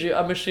 well,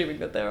 I'm assuming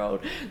that they're old.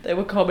 They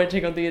were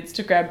commenting on the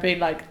Instagram being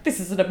like, this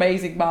is an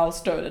amazing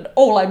milestone and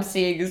all I'm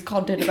seeing is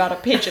content about a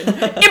pigeon.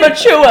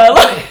 Immature!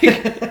 Like,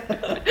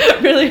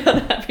 really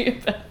unhappy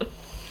about it.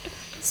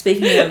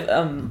 Speaking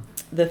of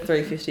the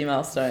 350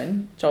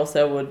 milestone, Joel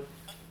Selwood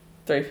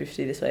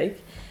 350 this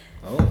week.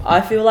 Oh. I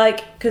feel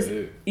like, because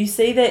Ooh. you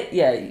see that,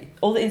 yeah,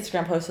 all the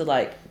Instagram posts are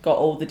like, got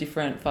all the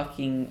different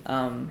fucking,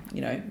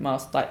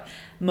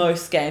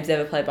 most games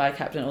ever played by a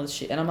captain, all this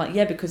shit. And I'm like,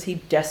 yeah, because he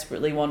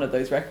desperately wanted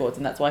those records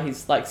and that's why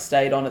he's like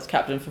stayed on as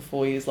captain for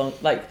 4 years long.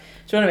 Like,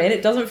 do you know what I mean?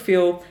 It doesn't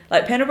feel,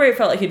 like Pendlebury, it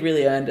felt like he'd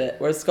really earned it.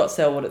 Whereas Scott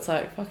Selwood, it's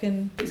like,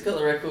 fucking... He's got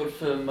the record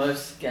for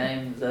most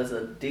games as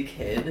a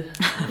dickhead.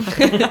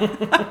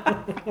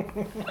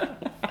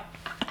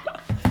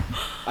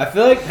 I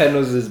feel like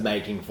Pendles is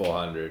making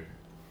 400.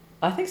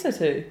 I think so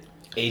too.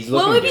 He's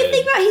looking Well, if you good.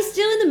 think about it, he's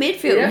still in the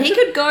midfield. Yeah. He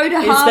could go to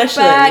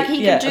Especially, halfback.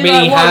 He yeah. could do I mean,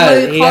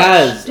 like he what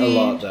has Luke a Hodge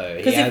lot did. though.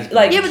 He 'Cause has if,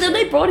 like- Yeah, but then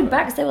they brought him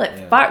back because they were like,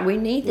 Yeah. fuck, we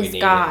need We this need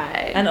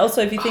guy. And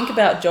also, if you think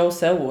about Joel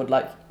Selwood,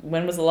 like,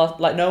 when was the last...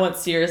 Like, no one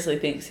seriously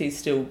thinks he's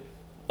still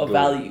of Good.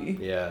 value.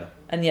 Yeah.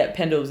 And yet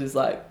Pendles is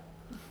like...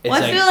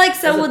 I feel like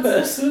someone's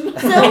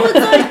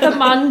like the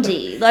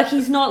Mundy. Like,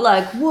 he's not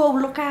like, whoa,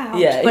 look out.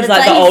 Yeah, he's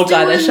like the old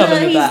guy that's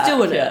shoving the back. He's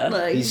doing yeah. it.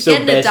 Like, he's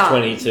still best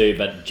 22,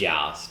 but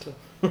just.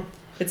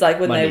 It's like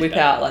when Mundy's they whip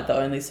better. out like the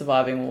only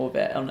surviving war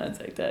vet on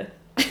Anzac Day.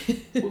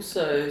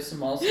 Also, some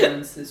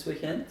milestones this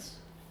weekend.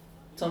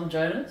 Tom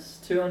Jonas,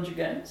 200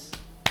 games.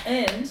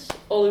 And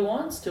Ollie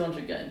Wines,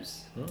 200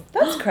 games.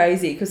 That's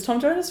crazy because Tom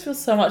Jonas feels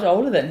so much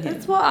older than him.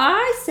 That's what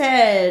I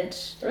said.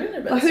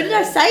 But who did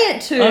I say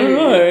it to? I don't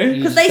know.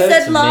 Because they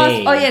said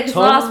last... Oh, yeah, because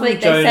last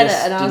week they said it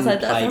and I was like,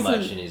 that didn't play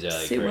doesn't much in his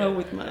early sit career. well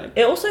with my...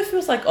 It also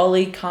feels like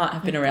Ollie can't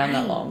have been around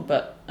that long,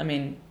 but I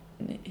mean,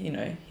 you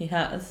know, he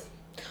has.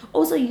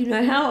 Also, you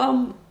know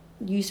how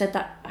you said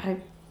that I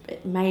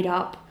made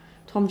up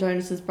Tom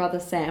Jonas's brother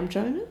Sam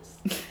Jonas?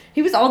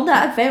 He was on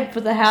that event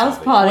for the house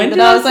party. When And did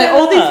I I was say like,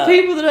 all that?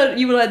 these people that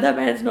you were like, that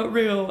man's not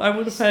real. I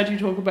would have heard you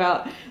talk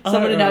about I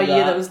someone don't in our remember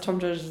year that. that was Tom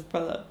Jonas's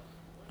brother.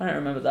 I don't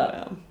remember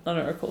that. I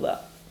don't recall that.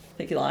 I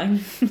think you're lying.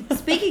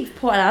 Speaking of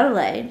Port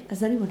Adelaide,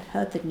 has anyone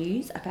heard the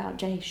news about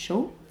Jay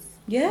Schultz?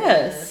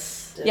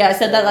 Yes. Yeah, I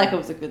said that like it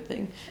was a good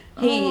thing.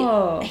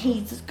 Oh.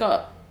 He's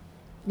got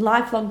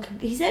lifelong...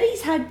 He said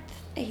he's had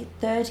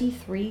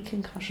 33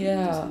 concussions or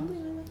Yeah.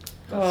 something like that.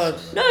 God.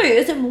 No,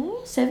 is it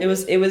more? 7?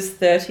 It was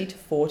 30 to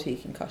 40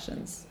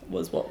 concussions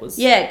was what was.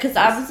 Yeah, because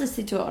I was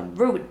listening to it on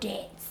Rude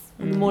Dance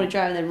on the morning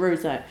drive, and then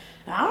Rude's like,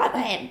 "Oh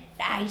man,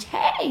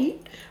 18."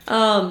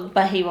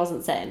 But he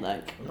wasn't saying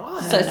like,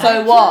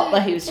 so what?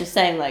 But he was just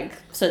saying like,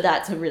 so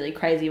that's a really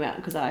crazy amount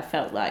because I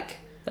felt like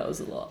That was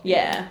a lot.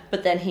 yeah.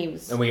 But then he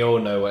was. And we all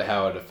know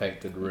how it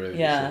affected Rue.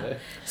 Yeah.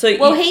 So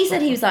Well, he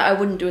said he was like, I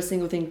wouldn't do a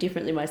single thing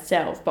differently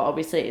myself, but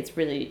obviously it's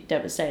really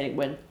devastating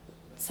when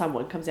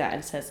someone comes out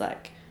and says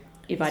like,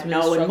 if I'd really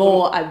known struggled.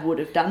 more, I would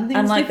have done things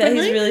and like that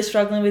differently. he's really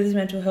struggling with his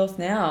mental health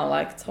now.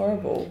 Like it's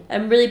horrible.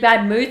 And really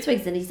bad mood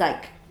swings, and he's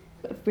like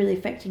really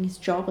affecting his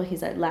job. Like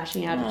he's like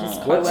lashing out at his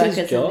Oh. What's his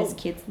co-workers job? and his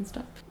kids and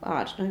stuff. Oh,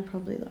 I don't know,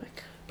 probably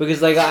like.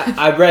 Because like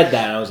I read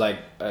that and I was like,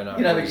 oh no.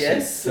 You have a obviously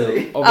guess?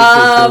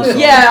 Phil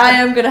Yeah, I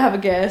am gonna have a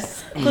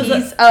guess.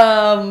 He's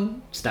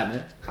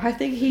Stammer. I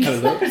think he's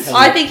Have a look, have a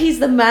I look. think he's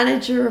the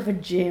manager of a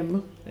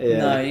gym. Yeah.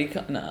 No, you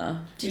can't. Nah.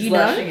 Do He's you know?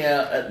 lashing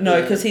out at No,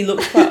 the- because he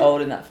looks quite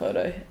old in that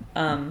photo.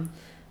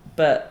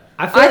 But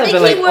I feel I like, think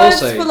but like he works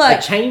also for, like-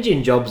 a change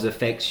in jobs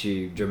affects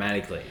you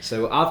dramatically.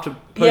 So after yeah,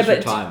 post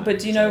retirement. but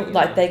do you know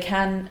like they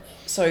can?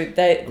 So they've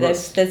done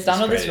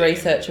all this discrediting.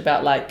 research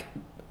about like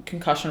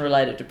concussion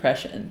related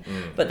depression,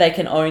 but they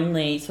can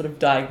only sort of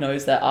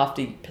diagnose that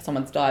after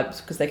someone's died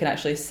because they can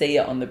actually see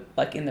it on the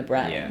like in the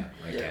brain. Yeah.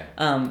 Okay.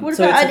 What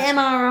so about it's an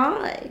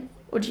MRI?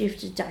 Or do you have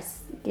to just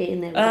get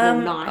in there with a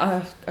little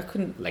knife? I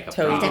couldn't Like a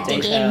tell you the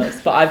practical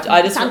details, but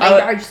I just Sunday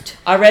I, roast.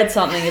 I read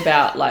something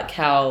about like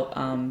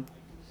how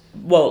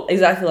well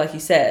exactly like you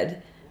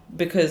said,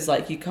 because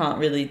like you can't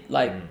really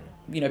like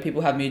you know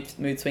people have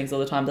mood swings all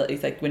the time, but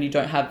it's like when you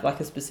don't have like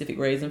a specific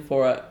reason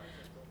for it,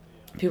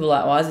 people are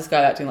like, why is this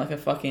guy acting like a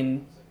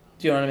fucking,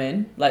 do you know what I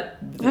mean? Like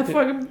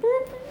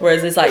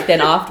whereas it's like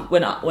then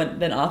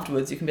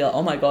afterwards you can be like,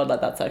 oh my god,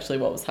 like that's actually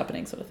what was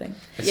happening sort of thing.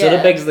 It sort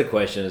of begs the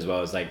question as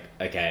well. It's like,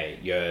 okay,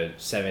 you're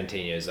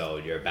 17 years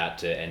old, you're about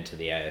to enter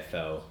the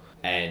AFL,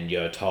 and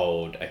you're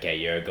told, okay,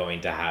 you're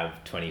going to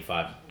have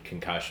 25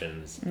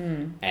 concussions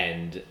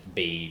and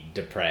be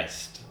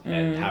depressed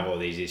and have all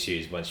these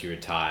issues once you're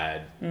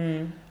retired.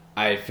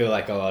 I feel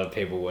like a lot of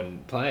people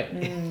wouldn't play,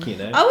 you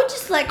know? I would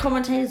just let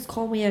commentators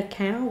call me a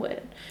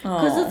coward.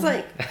 Because Aw. it's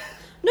like...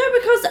 No,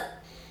 because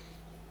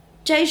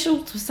Jay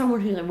Schultz was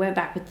someone who went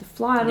back with the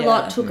fly a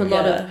lot, took a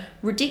lot of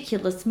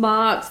ridiculous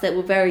marks that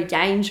were very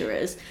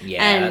dangerous.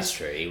 Yeah, and that's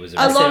true. He was a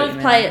lot what of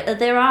you players...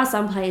 There are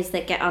some players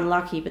that get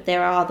unlucky, but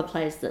there are other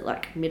players that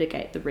like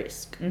mitigate the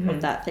risk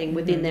of that thing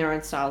within their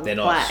own style They're of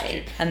not play.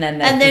 stupid. And then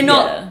they're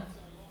not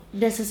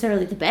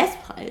necessarily the best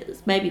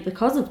players, maybe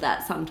because of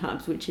that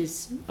sometimes, which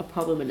is a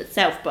problem in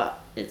itself,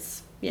 but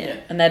it's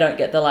and they don't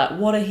get the like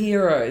what a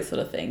hero sort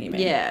of thing, you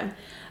mean?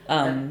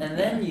 and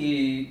then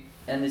you,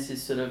 and this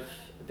is sort of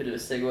a bit of a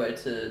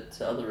segue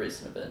to other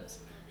recent events,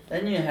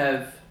 then you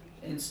have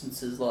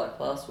instances like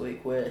last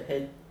week where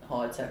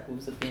high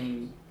tackles are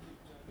being,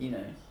 you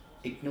know,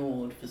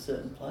 ignored for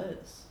certain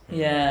players.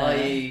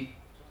 I.e.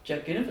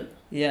 Jack Ginnivan.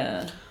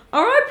 Yeah.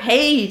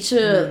 R.I.P.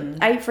 to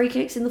 8 free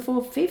kicks in the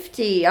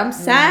 450. I'm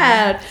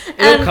sad.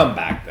 It'll And come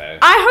back though.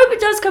 I hope it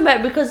does come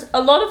back because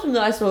a lot of them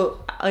that I saw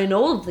in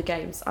all of the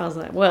games, I was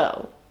like,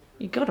 well,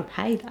 you got to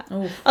pay that.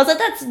 Oh. I was like,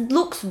 that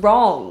looks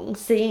wrong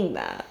seeing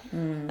that.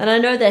 And I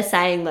know they're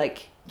saying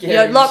like, you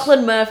know, Yes.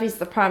 Lachlan Murphy's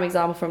the prime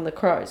example from the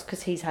Crows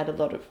because he's had a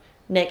lot of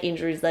neck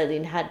injuries lately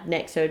and had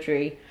neck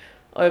surgery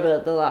over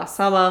the last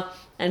summer,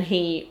 and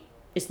he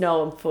is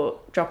known for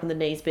dropping the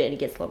knees a bit and he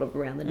gets a lot of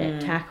around the neck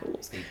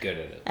tackles. He's good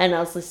at it. And I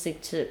was listening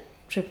to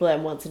Triple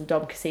M once and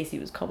Dom Cassisi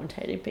was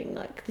commentating being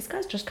like, this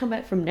guy's just come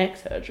back from neck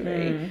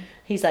surgery.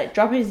 He's like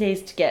dropping his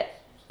knees to get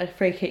a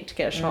free kick to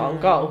get a shot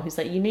on goal. He's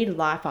like, you need a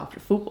life after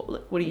football.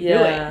 Like, what are you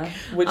doing?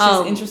 Which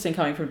is interesting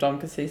coming from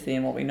Dom Cassisi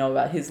and what we know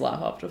about his life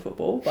after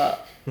football,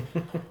 but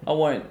I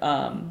won't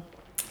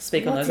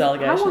speak on What's those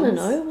it- I allegations. wanna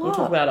know We'll what.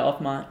 talk about it off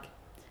mic.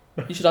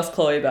 You should ask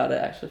Chloe about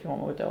it, actually, if you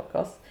want more dark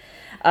goss.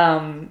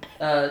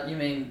 You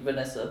mean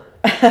Vanessa?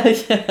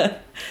 Yeah.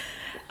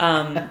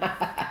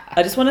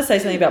 I just want to say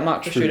something about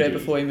Mark Prosciutto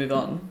before we move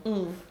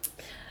on.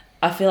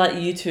 I feel like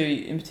you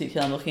two, in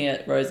particular, I'm looking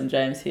at Rose and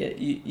James here,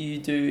 you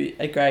do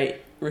a great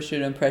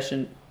Prosciutto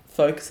impression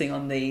focusing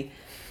on the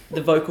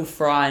vocal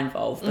fry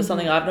involved. But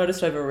something I've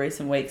noticed over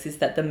recent weeks is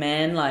that the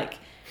man,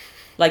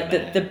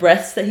 the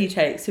breaths that he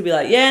takes, he'll be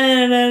like,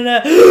 yeah,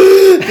 no.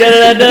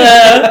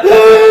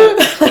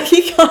 Like,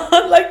 he can't,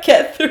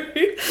 get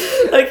through.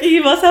 Like, he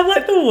must have,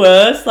 the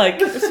worst,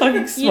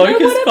 fucking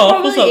smoker's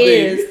cough or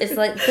something. It's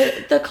like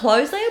the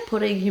clothes they are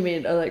putting him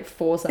in are,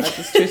 4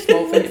 sizes too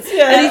small for him.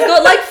 Yeah. And he's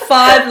got,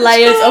 5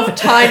 layers of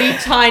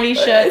tiny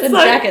shirts and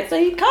jackets. So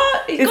he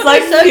can't, he's got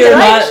no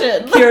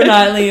circulation. Keira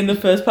Knightley in the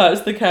first Pirates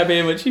of the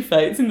Caribbean when she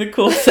faints in the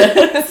corset.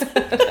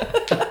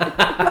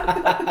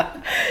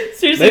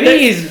 Seriously,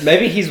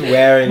 maybe he's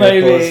wearing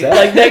a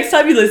corset. Next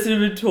time you listen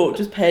to him talk,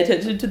 just pay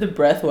attention to the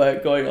breath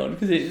work going on,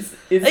 because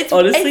it's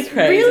honestly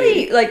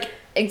crazy. Really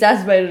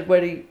exacerbated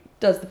when he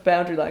does the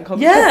boundary line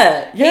comment.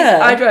 Yeah.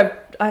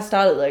 I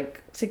start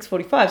at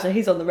 6:45, so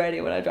he's on the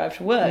radio when I drive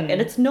to work,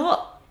 and it's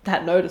not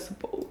that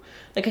noticeable.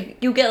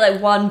 You'll get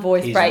one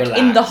voice break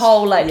relaxed in the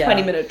whole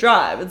 20-minute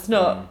drive. It's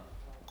not.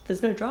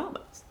 There's no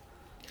dramas.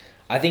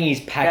 I think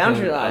he's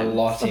packing a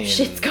lot in.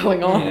 Shit's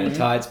going on. In a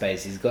tight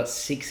space. He's got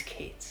 6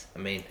 kids. I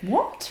mean,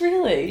 what,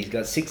 really? He's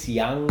got 6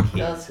 young kids.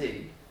 Does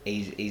he?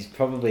 He's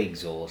probably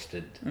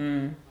exhausted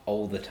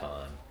all the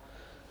time.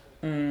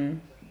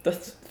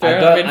 That's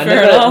fair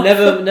enough.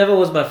 Never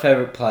was my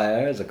favourite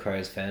player as a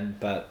Crows fan,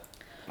 but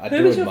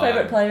Who was your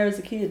favourite player as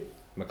a kid?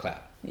 McLeod.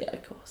 Yeah,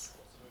 of course.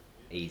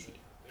 Easy.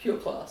 Pure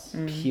class.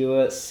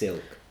 Pure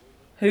silk.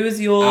 Who was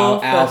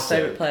your first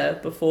favourite player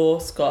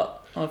before Scott?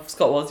 Oh,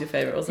 Scott was your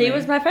favourite, wasn't he? He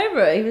was my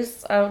favourite. He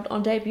was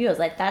on debut. I was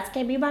like, that's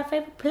going to be my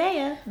favourite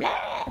player.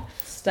 Blah.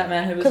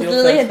 Statman, who was your first favourite player? Because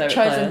Lily had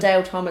chosen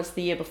Dale Thomas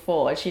the year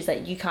before, and she's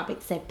like, you can't be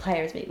the same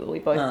player as me, but we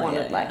both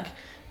wanted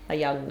a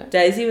young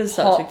Daisy was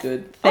such a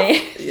good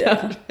thing.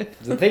 Yeah.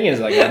 The thing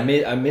is,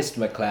 I missed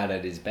McLeod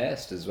at his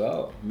best as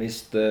well.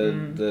 Missed the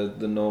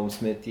Norm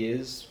Smith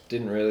years.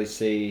 Didn't really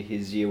see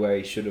his year where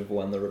he should have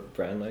won the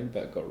Brownlow,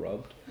 but got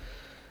robbed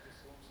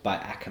by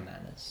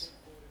Ackermanis.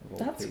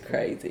 That's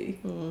crazy.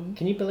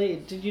 Can you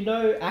believe? Did you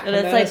know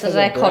Ackermanis? And it's the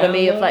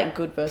dichotomy of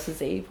good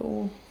versus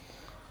evil.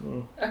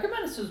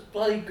 Ackermanis was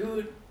bloody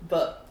good,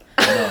 but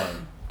no.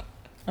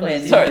 I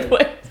mean, sorry.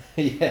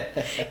 Yeah.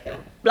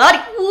 Bloody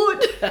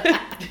good.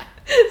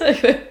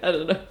 I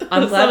don't know.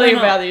 I'm glad something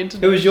about the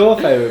internet. Who was your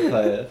favourite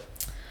player?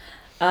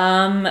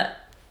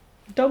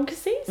 Dom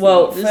Cassisi.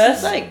 Well,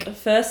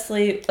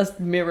 firstly, a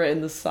mirror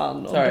in the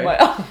sun. Sorry.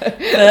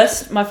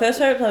 My first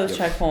favourite player was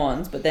Chad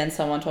Corns, but then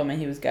someone told me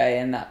he was gay,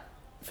 and that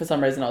for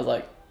some reason I was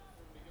like,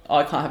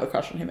 I can't have a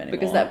crush on him anymore.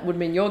 Because that would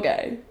mean you're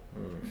gay.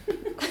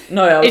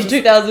 No, I was in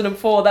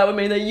 2004, that would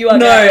mean that you are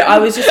gay. I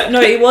was just... No,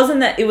 it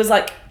wasn't that. It was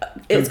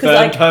it's because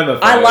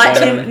I liked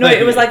him. No,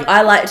 it was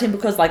I liked him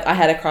because I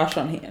had a crush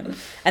on him.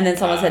 And then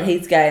someone said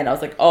he's gay, and I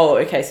was like, oh,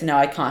 okay, so now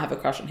I can't have a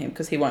crush on him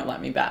because he won't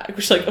like me back.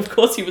 Which, of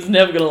course he was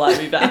never going to like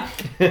me back.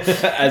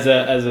 as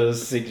a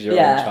 6-year-old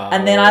child.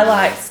 And then I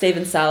liked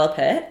Stephen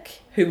Salopek,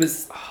 who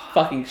was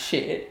fucking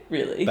shit,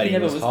 really. But he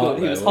never was good.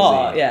 He was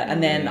hot, yeah.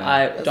 And then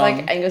It's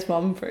like Angus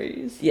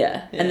Mumfries.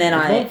 Yeah. And then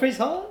Mumfries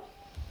hot?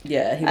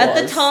 Yeah, he at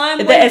was. the time,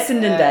 the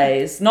Essendon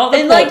days, not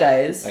the Port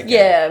days. Okay.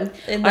 Yeah,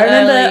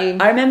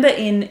 I remember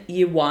in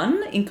year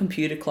 1 in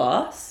computer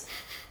class,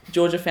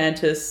 Georgia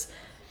Fantas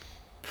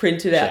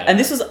printed out, and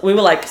we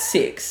were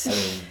 6. I mean,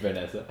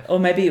 Vanessa. Or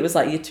maybe it was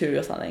year 2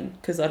 or something,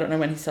 because I don't know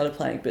when he started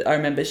playing. But I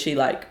remember she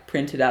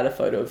printed out a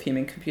photo of him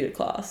in computer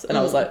class, and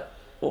I was like,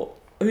 well,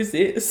 who's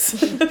this?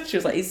 She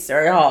was like, he's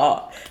so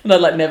hot, and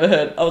I'd never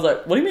heard. I was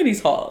like, what do you mean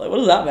he's hot? What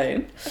does that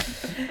mean?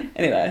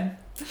 Anyway.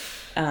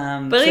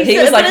 But so he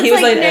was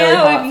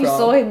now if you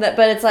saw him but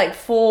it's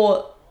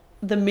for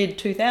the mid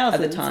 2000s at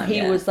the time,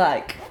 he was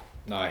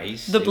no,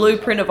 he's the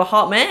blueprint of a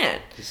hot man.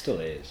 He still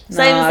is.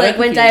 Same as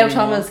when Dale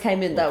Thomas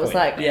came in, that was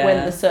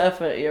when the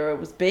surfer era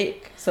was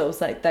big. So it was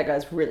that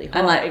guy's really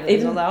hot. And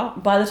even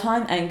by the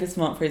time Angus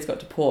Mumfries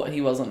got to Port,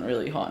 he wasn't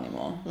really hot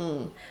anymore.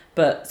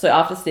 But so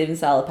after Stephen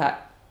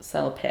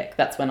Salopek,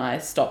 that's when I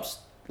stopped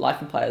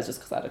liking players just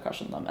because I had a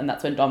crush on them, and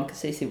that's when Dom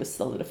Cassisi was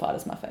solidified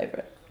as my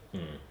favourite.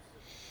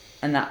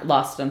 And that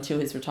lasted until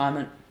his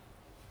retirement.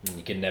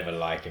 You can never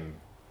like him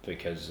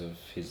because of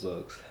his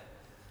looks.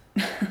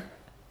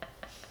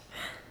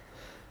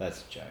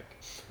 That's a joke.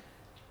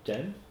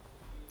 Jen?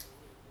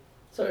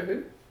 Sorry,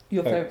 who?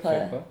 Your favourite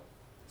player?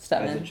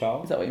 Statman. As a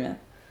child? Is that what you meant?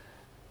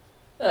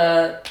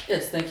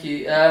 Yes, thank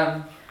you.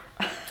 I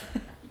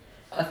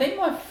think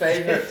my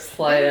favourite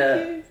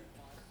player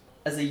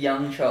as a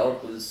young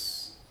child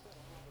was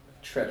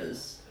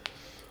Treaders.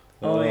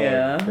 Oh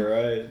yeah.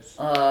 Gross.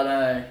 Oh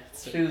no, it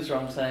feels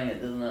wrong saying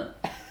it, doesn't it?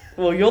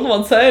 Well, you're the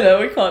one saying it.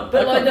 We can't.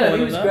 But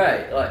he was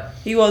great.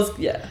 He was,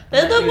 yeah.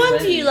 They're the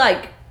ones you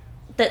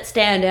that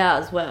stand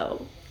out as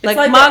well.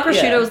 Mark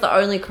Prosciutto was the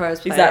only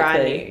Crows player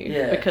I knew.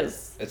 Yeah.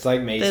 Because it's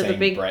like me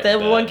saying Brett they're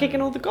the one Burton.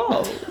 kicking all the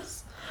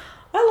goals.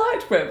 I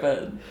liked Brett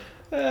Burton.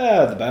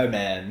 The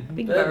Bowman.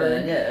 Big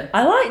Birdman, yeah.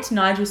 I liked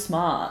Nigel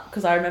Smart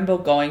because I remember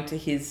going to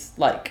his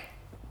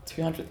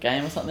 200th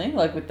game or something,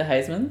 with the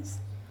Hazemans.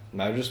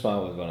 Nigel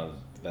Smart was one of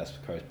the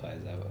best Crows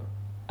players ever.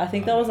 I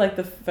think that was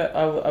the first,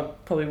 I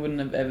probably wouldn't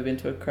have ever been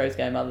to a Crows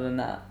game other than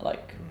that,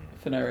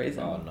 for no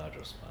reason. Oh,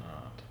 Nigel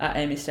Smart. At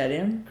Amy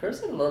Stadium.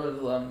 Crows had a lot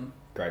of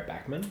Great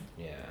backman.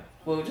 Yeah.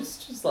 well,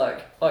 just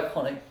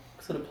iconic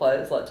sort of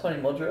players like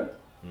Tony Modra.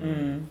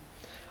 Mm.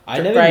 I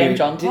never Graham knew.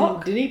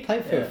 Johncock? Did he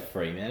play for Yeah.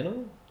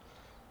 Fremantle?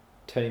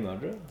 Tony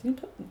Modra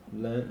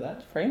learned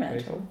that.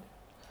 Fremantle.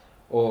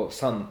 Or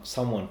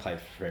someone played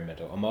for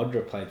Fremantle. Or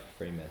Modra played for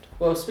Fremantle.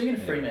 Well, speaking of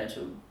Yeah.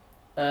 Fremantle,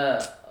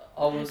 I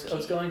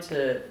was going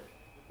to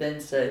then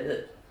say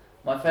that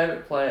my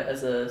favourite player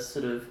as a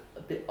sort of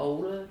a bit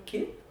older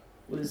kid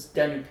was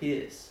Daniel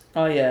Pearce.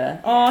 Oh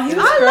yeah. Oh, he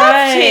was I great.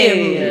 loved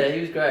him. Yeah,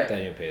 he was great.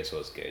 Daniel Pearce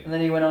was good. And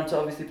then he went on to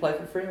obviously play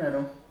for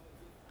Fremantle.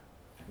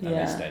 I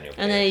Yeah. miss Daniel Pearce.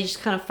 And then he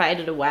just kind of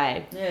faded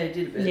away. Yeah, he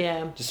did a bit.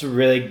 Yeah. Just a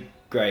really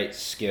great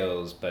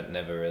skills, but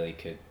never really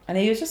could. And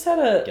he was just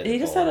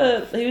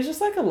he was just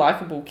like a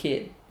likable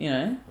kid, you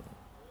know.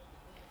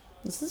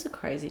 This is a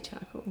crazy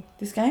tackle.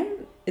 This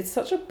game, it's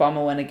such a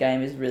bummer when a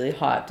game is really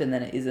hyped and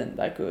then it isn't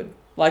that good.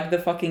 Like the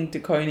fucking De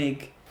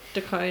Koning.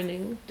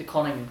 DeConning.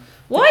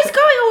 What is going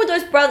on with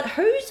those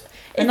brothers?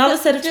 Another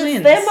set of does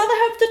twins. Their mother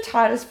have the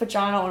tightest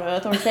vagina on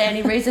earth, or is there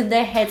any reason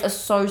their heads are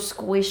so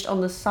squished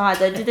on the side?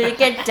 Did they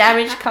get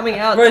damage coming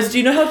out? Rose, do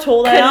you know how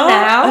tall they are?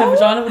 Canal? Her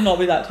vagina would not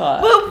be that tight.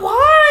 But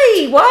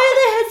why? Why are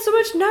their heads so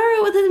much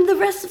narrower than the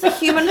rest of the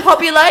human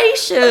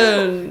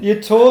population?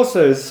 Your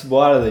torso is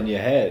wider than your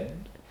head.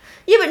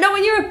 Yeah, but not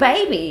when you're a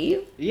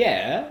baby.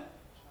 Yeah.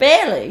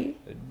 Barely.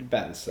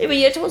 About the same. Yeah, but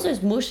your torso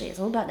is mushy. It's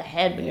all about the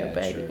head when you're a Yeah,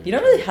 baby. true. You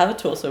don't really have a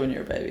torso when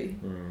you're a baby.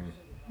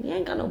 You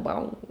ain't got no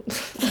bones.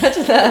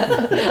 Imagine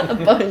that. A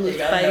boneless You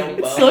got no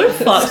baby. It's so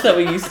fucked that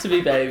we used to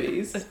be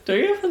babies. Don't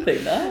you ever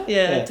think that?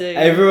 Yeah, I do.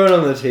 Everyone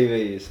on the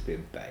TV used to be a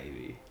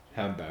baby.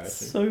 How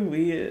embarrassing. So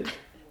weird.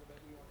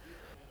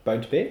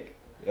 Bone to pick?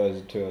 Or was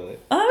it too early?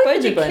 Oh,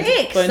 Bone to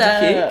kick, Bone to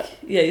sir. kick.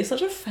 Yeah, you're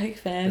such a fake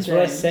fan, That's James.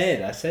 what I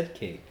said. I said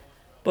kick.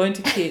 Bone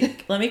to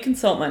kick. Let me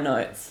consult my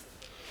notes.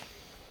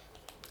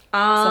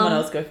 Someone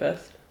else go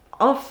first.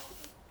 Oh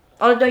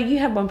no, you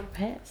have one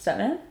prepared.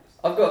 Statman?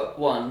 I've got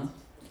one,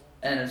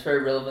 and it's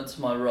very relevant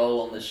to my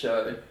role on the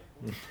show.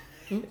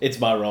 It's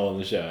my role on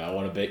the show. I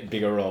want a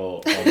bigger role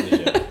on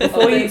the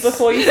show.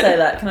 Before you say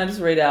that, can I just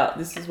read out?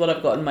 This is what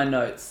I've got in my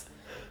notes.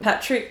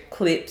 Patrick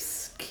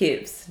clips,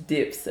 kips,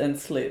 dips, and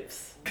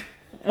slips.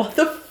 What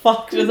the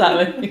fuck does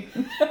that mean?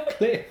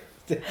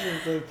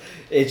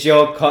 It's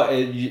your.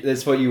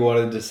 That's what you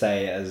wanted to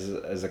say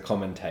as a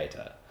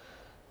commentator,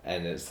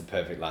 and it's the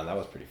perfect line. That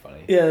was pretty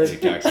funny. Yeah.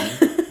 Luke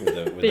Jackson with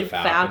the Big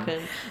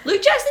Falcon.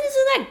 Luke Jackson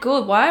isn't that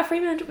good. Why are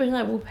Fremantle being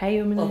like, we'll pay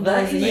you $1 million Well, a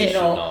that They year?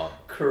 should not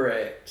not.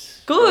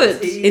 correct. Good.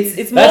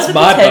 It's more That's the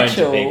my bone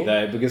potential. to pick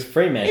though, because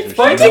Fremantle. It's should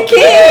bone not to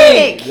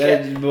be-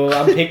 kick! Well,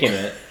 I'm picking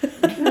it.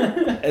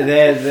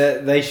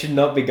 They should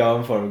not be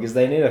going for him because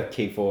they need a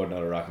key forward,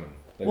 not a ruckman.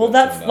 They've Well, got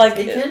that's too like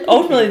much. It can be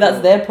ultimately that's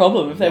people. their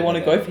problem if they Yeah, want to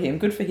yeah. go for him.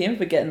 Good for him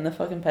for getting the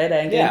fucking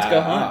payday and getting Yeah, to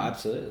go home.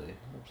 absolutely.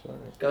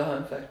 Go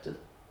home factor.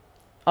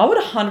 I would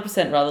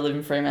 100% rather live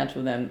in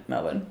Fremantle than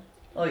Melbourne.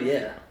 Oh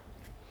yeah.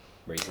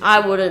 Reasons I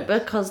why. wouldn't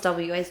because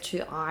WA is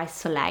too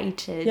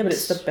isolated. Yeah, but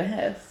it's the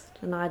best.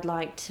 And I'd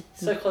like to.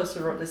 So close to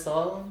Rottnest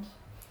Island.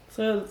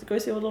 So let's go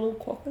see all the little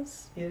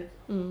quackers. Yeah.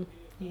 Mm.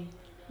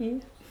 Yeah.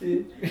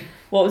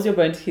 What was your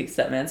bone to kick,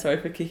 Statman? Sorry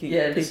for kicking.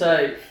 Yeah. people.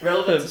 So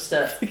relevant to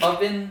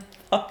stats.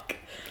 Fuck.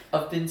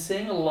 I've been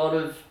seeing a lot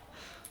of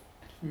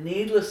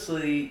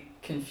needlessly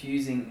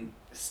confusing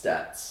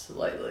stats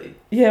lately.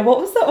 Yeah, what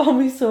was that one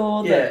we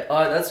saw? Yeah,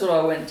 that's what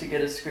I went to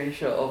get a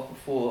screenshot of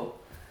before.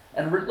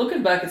 And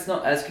looking back, it's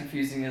not as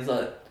confusing as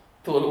I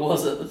thought it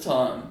was at the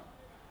time.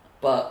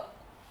 But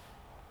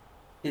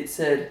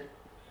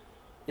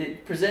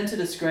it presented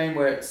a screen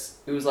where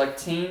it was like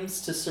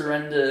teams to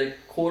surrender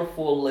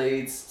Q4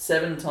 leads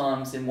 7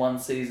 times in one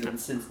season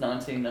since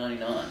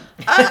 1999.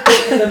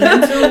 The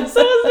mental, Someone's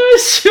doing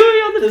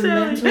shooey on the the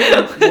telly.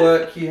 mental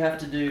work you have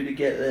to do to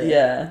get there.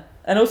 Yeah.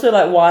 And also,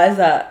 like, why is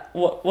that?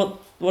 What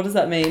does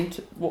that mean? How's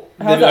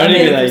There'd that a only be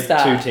meaningful like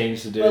stat? 2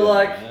 teams to do But it.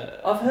 like,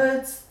 I've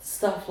heard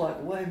stuff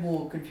like way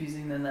more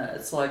confusing than that.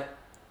 It's like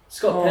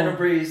Scott Oh.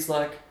 Pendlebury's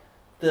like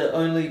the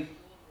only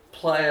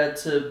player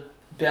to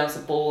bounce a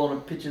ball on a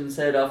pigeon's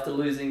head after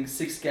losing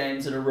 6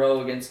 games in a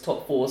row against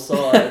top 4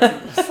 sides.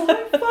 It's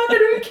like, fucking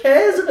who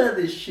cares about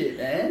this shit,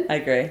 man? I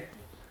agree.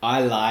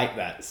 I like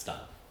that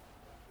stuff.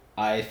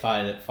 I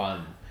find it fun.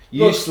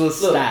 Look,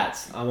 Useless look.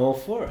 stats. I'm all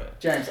for it.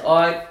 James,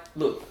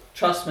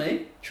 trust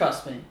me.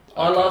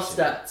 I I love trust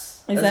you.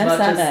 stats His as name's much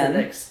as Statman. the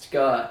next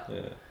guy.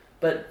 Yeah.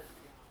 But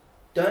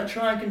don't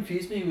try and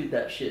confuse me with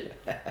that shit.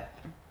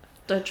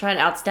 Don't try and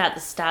outstat the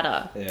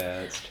statter.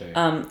 Yeah, that's true.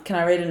 Can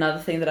I read another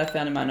thing that I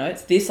found in my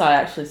notes? This I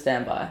actually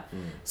stand by.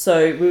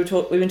 So we've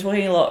been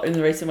talking a lot in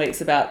the recent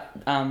weeks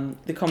about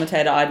the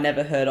commentator I'd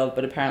never heard of,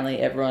 but apparently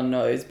everyone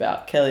knows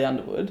about, Kelly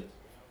Underwood.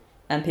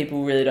 and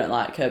people really don't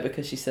like her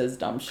because she says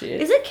dumb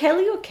shit. Is it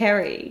Kelly or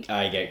Kerry?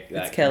 I get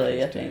that. It's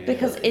Kelly, I think.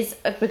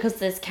 Because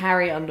there's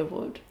Carrie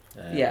Underwood.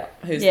 Yeah,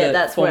 who's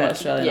the former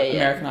Australian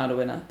American Idol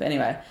winner. But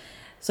anyway,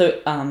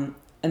 so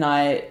and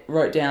I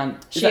wrote down...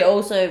 She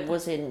also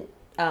was in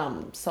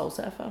Soul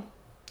Surfer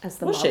as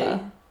the mother.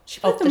 She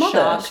played the mother.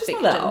 Shark She's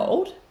victim. not that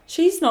old.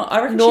 She's not...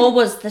 I reckon Nor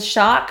was the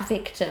shark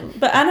victim.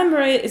 But Anna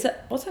Maria...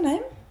 What's her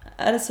name?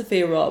 Anna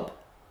Sophia Robb.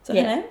 Is that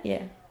her name?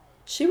 Yeah.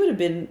 She would have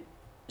been...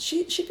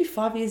 She'd be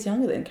 5 years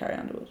younger than Carrie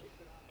Underwood.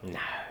 No.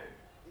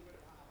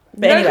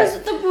 But anyway.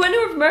 Because the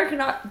winner of American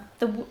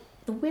Idol...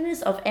 The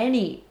winners of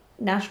any...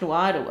 National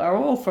Idol are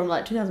all from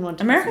like 2001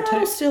 to American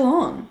Idol's still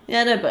on.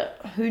 Yeah, no,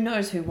 but who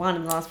knows who won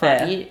in the last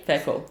 5 years? Fair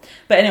call.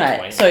 But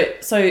anyway, so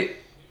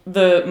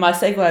my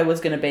segue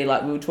was going to be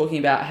like we were talking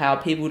about how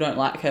people don't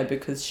like her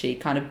because she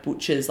kind of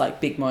butchers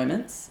like big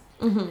moments,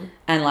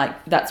 and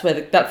like that's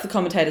the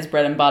commentator's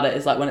bread and butter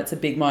is like when it's a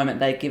big moment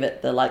they give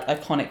it the like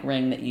iconic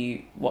ring that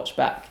you watch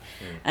back,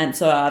 and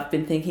so I've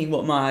been thinking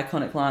what my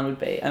iconic line would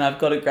be, and I've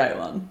got a great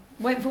one.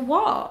 Wait, for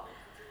what?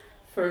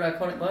 For an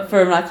iconic moment.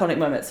 For an iconic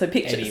moment. So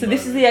picture.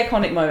 This is the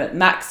iconic moment.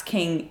 Max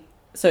King.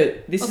 So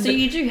this is. So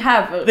you do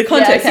have the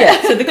context.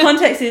 Yeah. So the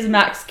context is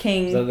Max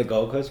King. Is that the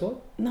Gold Coast one?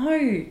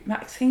 No,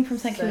 Max King from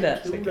St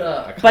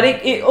Kilda. But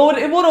it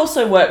would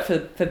also work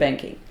for Ben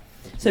King.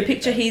 So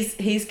picture he's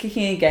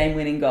kicking a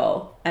game-winning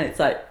goal, and it's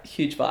like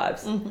huge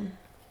vibes. Mm-hmm.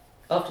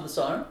 After the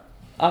siren.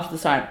 After the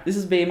siren. This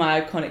would be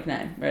my iconic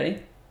name.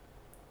 Ready?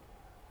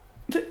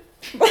 No,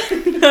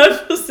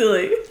 I feel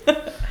silly.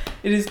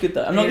 It is good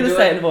though. I'm not going to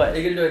say it in a voice. Are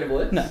you going to do it in a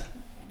voice? No.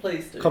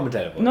 Please do.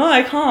 Commentator voice. No,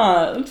 I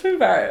can't. I'm too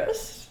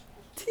embarrassed.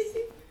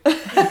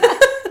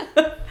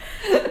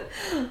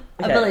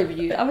 I believe in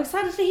you. I'm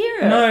excited to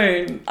hear it.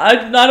 No,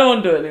 I don't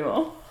want to do it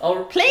anymore.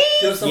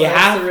 Please. You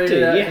have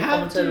to. You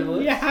have to do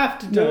it.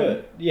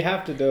 You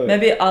have to do it.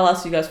 Maybe I'll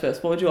ask you guys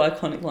first. What would your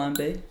iconic line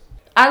be?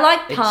 I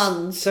like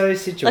puns. It's so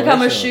situational. Like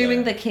I'm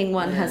assuming the King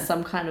one has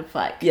some kind of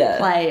like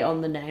play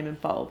on the name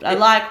involved. I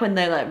like when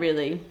they like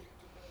really...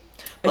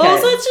 Okay.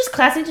 Also, it's just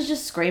classic to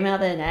just scream out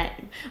their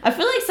name. I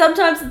feel like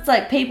sometimes it's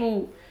like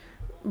people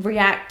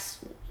react,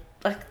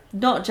 like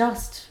not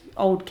just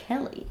old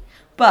Kelly,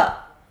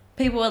 but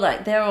people are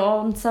like, they're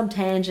on some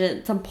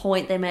tangent, some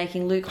point they're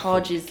making. Luke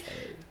Hodge is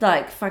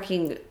like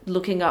fucking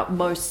looking up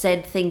most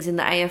said things in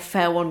the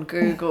AFL on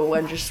Google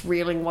and just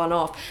reeling one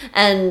off.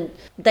 And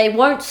they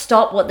won't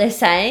stop what they're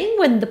saying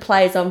when the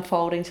play's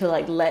unfolding to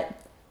like let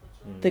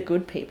the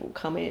good people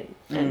come in.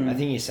 I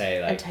think you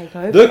say like, take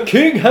over. The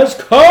King has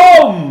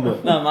come!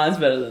 No, mine's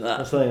better than that.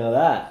 Or something like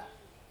that.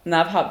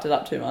 No, I've hyped it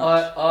up too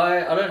much.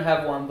 I don't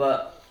have one,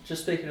 but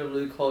just speaking of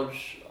Luke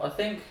Hodge, I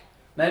think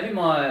maybe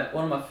one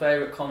of my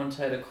favourite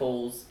commentator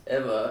calls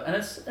ever, and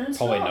it's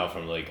probably not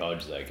from Luke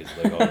Hodge though, because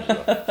Luke Hodge is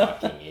a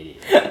fucking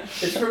idiot.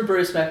 It's from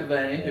Bruce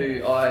McAvaney,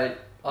 who I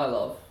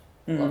love.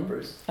 Love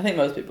Bruce. I think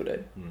most people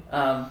do.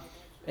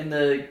 In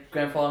the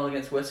grand final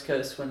against West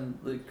Coast, when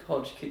Luke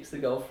Hodge kicks the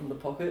goal from the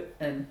pocket,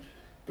 and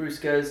Bruce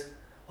goes,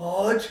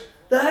 "Hodge,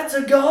 that's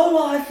a goal,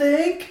 I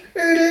think.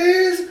 It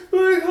is.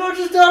 Luke Hodge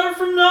has done it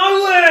from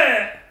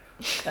nowhere."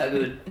 How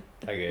good.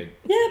 How good.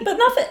 Yeah, but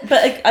nothing.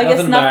 But I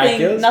guess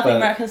nothing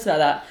miraculous about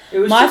that. It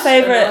was my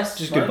favorite.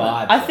 Just good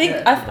vibes. I think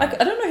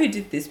I don't know who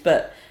did this,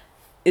 but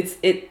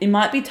it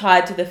might be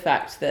tied to the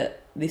fact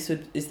that this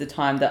is the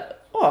time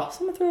that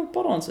someone threw a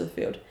bottle onto the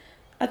field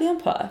at the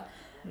umpire.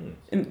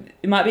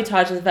 It might be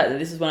tied to the fact that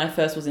this is when I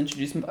first was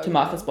introduced to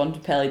Marcus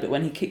Bontempelli, but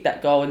when he kicked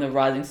that goal in the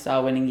Rising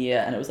Star winning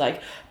year, and it was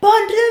like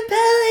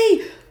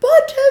Bontempelli.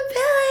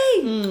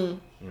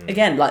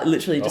 Again, like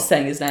literally just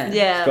saying his name.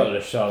 Yeah. Got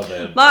a shot of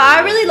it.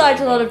 I really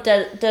liked a lot of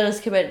Dennis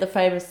Comet, the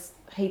famous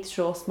Heath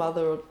Shaw's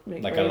mother. Or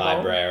like a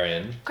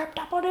librarian. Crept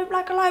up on him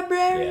like a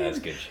librarian. Yeah, that's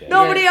good shit.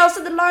 Nobody else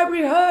in the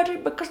library heard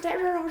him because they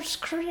were all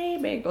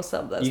screaming or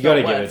something. You got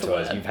to give it to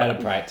us. You've had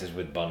a practice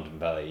with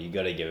Bontempelli. You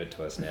got to give it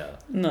to us now.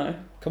 No.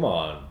 Come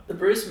on. The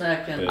Bruce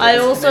Mac and I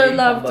also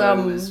loved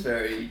was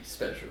very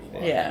special.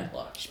 Yeah.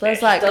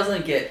 There's like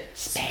doesn't get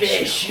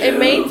special. It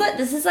means like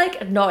this is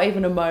like not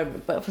even a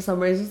moment, but for some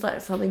reason it's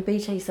like something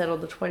BT said on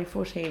the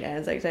 2014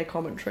 Anzac Day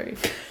commentary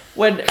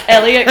when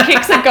Elliot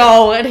kicks a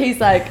goal and he's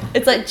like,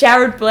 it's like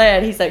Jared Blair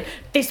and he's like,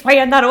 this way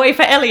and that way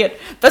for Elliot,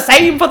 the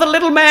same for the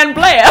little man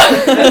Blair.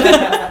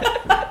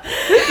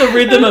 The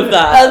rhythm of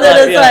that. And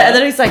then and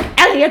then he's like,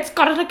 Elliot's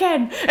got it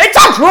again. It's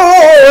a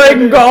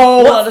drawing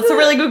goal. It's a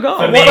really good goal.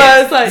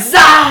 It's like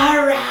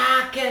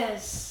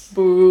Zarakis.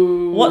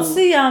 Boo. What's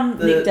the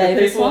Nick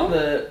Davis one?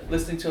 The people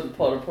listening to the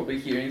pod are probably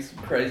hearing some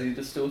crazy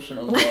distortion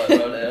on the mic right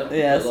now.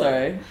 Yeah,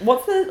 sorry.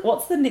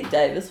 What's the Nick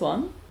Davis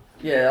one?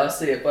 Yeah, I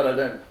see it, but I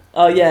don't.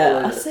 Oh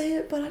yeah, I see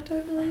it, but I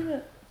don't believe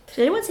it. Did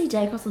anyone see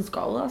Dacos's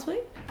goal last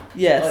week?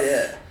 Yes. Oh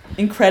yeah.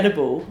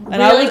 Incredible.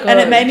 And really and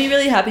it made me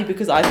really happy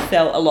because I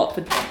felt a lot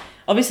for.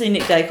 Obviously,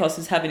 Nick Dacos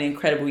is having an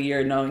incredible year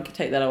and no one can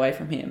take that away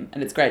from him.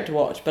 And it's great to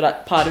watch.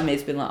 But part of me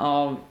has been like,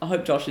 I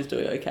hope Josh is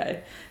doing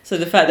okay. So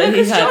the fact that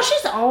Josh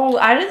is old.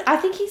 I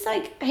think he's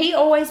like, he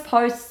always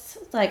posts,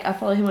 like, I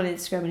follow him on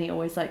Instagram and he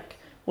always like,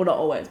 well, not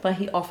always, but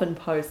he often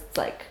posts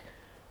like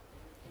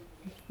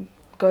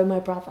go my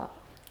brother.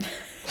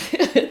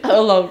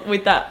 Along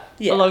with that,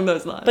 along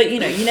those lines. But, you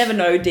know, you never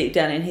know deep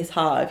down in his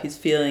heart if he's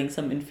feeling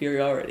some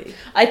inferiority.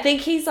 I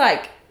think he's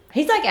like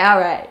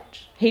our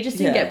age. He just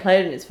didn't get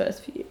played in his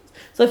first few years.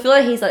 So I feel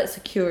like he's like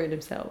secure in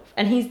himself.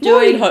 And he's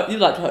doing... You'd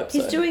like to hope so.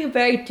 He's doing a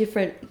very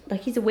different...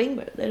 Like, he's a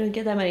wingman. They don't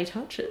get that many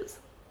touches.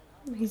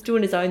 He's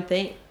doing his own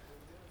thing.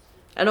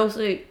 And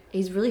also,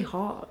 he's really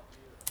hot.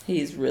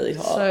 He is really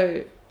hot.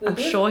 So... I'm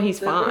sure he's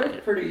fine.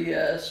 They're pretty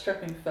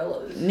strapping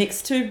fellows.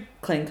 Nick's too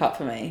clean cut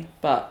for me,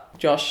 but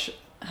Josh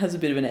has a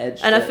bit of an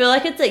edge. And I feel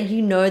like it's like,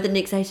 you know that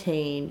Nick's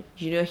 18,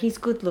 you know he's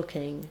good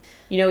looking,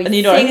 you know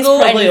he's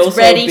single and he's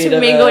ready to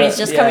mingle, and he's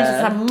just coming to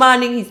some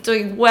money, he's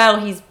doing well,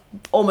 he's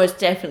almost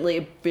definitely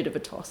a bit of a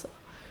tosser.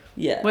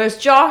 Yeah. Whereas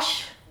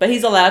Josh... But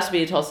he's allowed to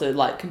be a tosser,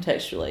 like,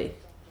 contextually.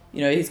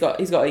 You know, he's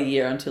got a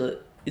year until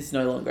it is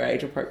no longer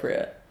age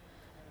appropriate.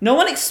 No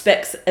one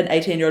expects an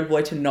 18-year-old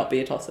boy to not be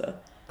a tosser.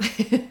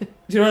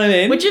 Do you know what I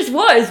mean? Which is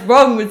what is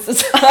wrong with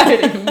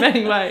society in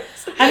many ways.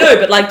 I know,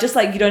 but like, just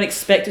like you don't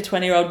expect a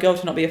 20-year-old girl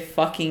to not be a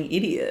fucking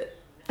idiot.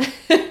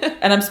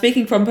 And I'm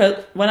speaking from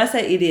when I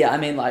say idiot, I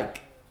mean like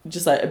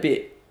just like a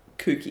bit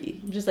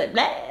kooky, just like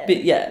blah.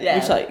 Bit, yeah.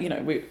 Which like, you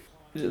know,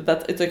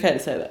 it's okay to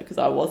say that because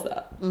I was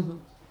that,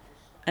 and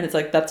it's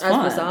like that's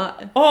fine. Was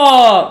I.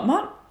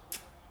 Oh,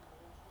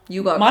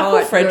 you got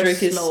Michael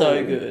Frederick is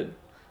so good.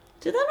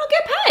 Did they not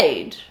get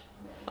paid?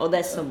 Oh,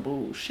 that's some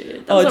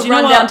bullshit. That was a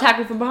rundown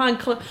tackle from behind,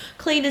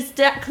 clear as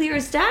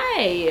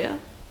day.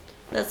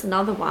 That's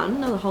another one,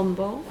 another home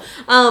ball.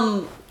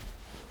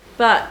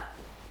 But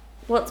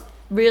what's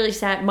really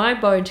sad, my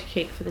bone to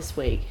kick for this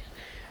week,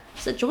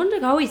 is that Jordan De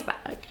Goey's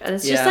back, and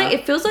it's just like,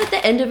 it feels like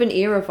the end of an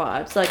era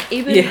vibes. Like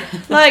even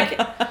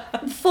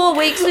like 4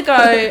 weeks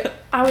ago,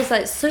 I was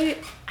like so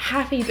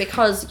happy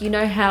because you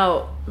know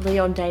how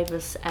Leon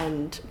Davis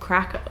and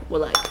Cracker were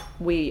like,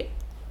 we.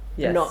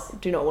 Do not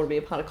want to be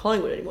a part of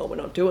Collingwood anymore. We're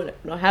not doing it.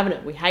 We're not having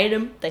it. We hate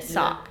them. They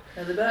suck.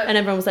 And they're back. And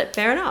everyone was like,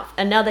 fair enough.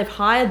 And now they've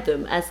hired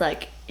them as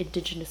like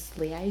Indigenous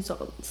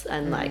liaisons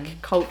and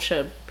like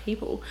culture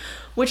people,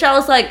 which I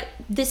was like,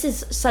 this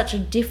is such a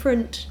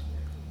different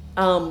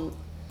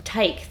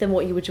take than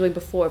what you were doing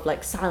before of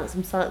like silence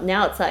and silence.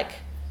 Now it's like,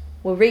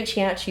 we're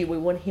reaching out to you. We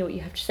want to hear what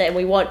you have to say, and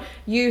we want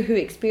you who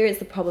experience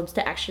the problems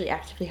to actually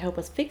actively help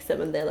us fix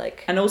them. And they're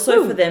like, and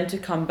also for them to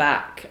come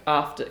back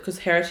after, because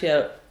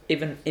Heritier,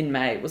 even in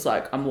May, was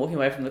like, I'm walking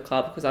away from the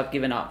club because I've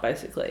given up,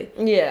 basically.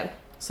 Yeah.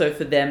 So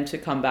for them to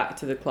come back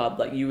to the club,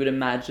 like, you would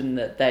imagine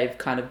that they've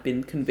kind of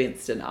been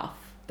convinced enough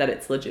that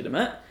it's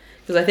legitimate.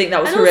 Because I think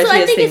that was Heretier's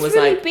thing. I think it's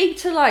really big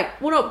to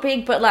like, well, not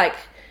big, but like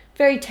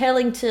very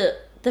telling to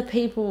the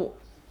people,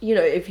 you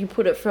know, if you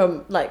put it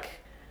from like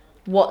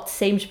what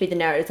seemed to be the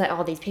narrative. It's like,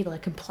 oh, these people are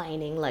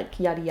complaining, like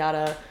yada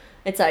yada.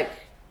 It's like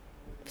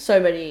so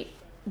many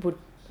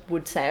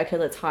would say, okay,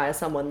 let's hire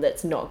someone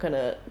that's not going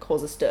to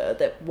cause a stir,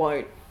 that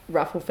won't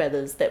ruffle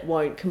feathers, that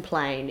won't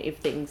complain if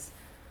things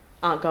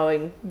aren't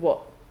going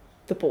what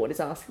the board is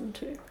asking them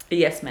to.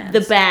 Yes, man.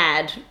 The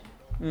bad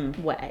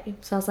way.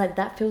 So I was like,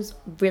 that feels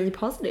really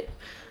positive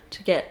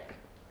to get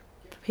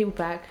people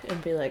back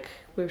and be like,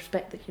 we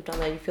respect that you've done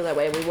that, you feel that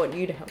way, and we want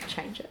you to help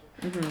change it.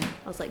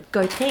 I was like,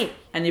 go team.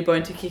 And your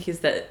bone to kick is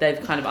that they've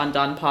kind of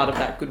undone part of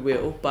that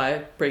goodwill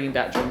by bringing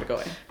back Jordan De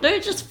Goey. No,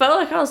 it just felt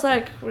like, I was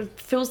like, it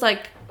feels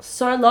like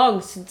so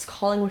long since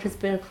Collingwood has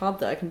been a club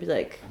that I can be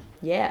like,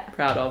 yeah.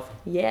 Proud of.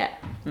 Yeah.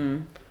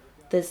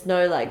 There's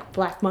no like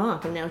black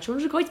mark, and now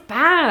Jordan De Goey's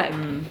back.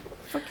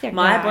 Fuck that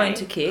My guy. bone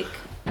to kick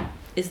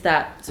is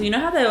that, so you know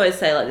how they always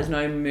say like there's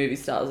no movie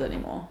stars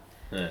anymore?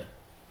 Yeah.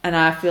 And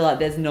I feel like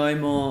there's no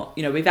more,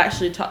 you know, we've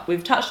actually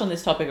we've touched on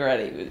this topic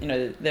already. You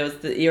know, there was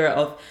the era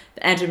of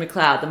the Andrew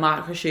McLeod, the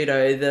Mark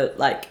Prosciutto, the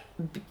like,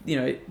 you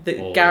know,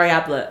 the Gary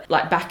Ablett,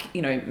 like back,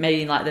 you know,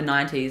 maybe in like the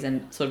 90s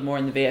and sort of more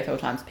in the VFL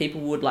times, people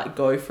would like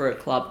go for a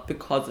club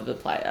because of the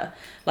player.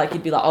 Like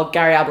you'd be like, oh,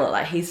 Gary Ablett,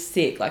 like he's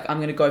sick, like I'm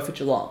going to go for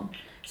Geelong.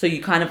 So you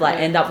kind of like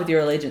end up with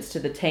your allegiance to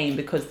the team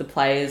because the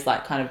players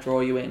like kind of draw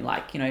you in,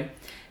 like, you know,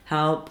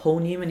 how Paul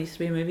Newman used to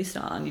be a movie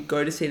star and you'd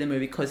go to see the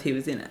movie because he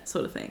was in it,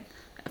 sort of thing,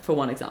 for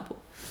one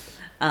example.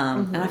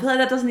 And I feel like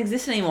that doesn't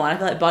exist anymore. And I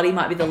feel like Buddy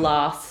might be the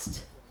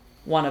last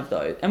one of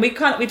those. And we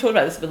talked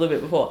about this a little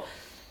bit before,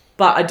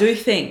 but I do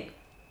think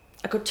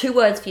I got 2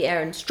 words for you,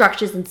 Erin: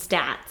 structures and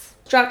stats.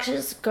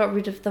 Structures got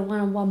rid of the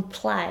one-on-one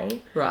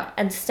play, right?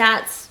 And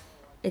stats,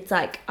 it's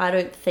like, I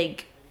don't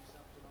think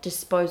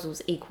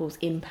disposals equals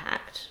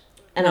impact.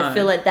 And no. I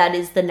feel like that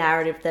is the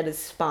narrative that is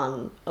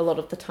spun a lot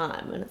of the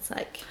time, and it's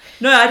like,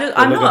 no,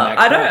 I'm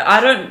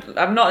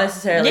not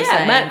necessarily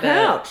saying Matt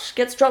that. Crouch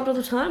gets dropped all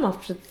the time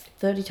after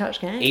 30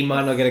 touch games. He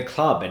might not get a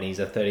club, and he's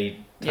a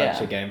 30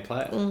 touch a game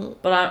player.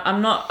 But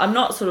I'm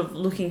not sort of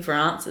looking for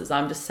answers.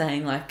 I'm just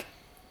saying, like,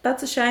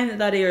 that's a shame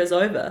that era is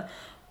over.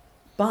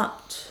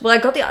 But I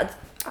got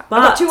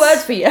 2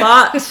 words for you.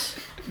 But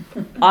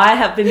I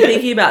have been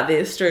thinking about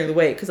this during the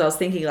week because I was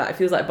thinking, like, it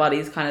feels like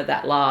Buddy's kind of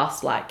that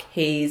last, like,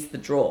 he's the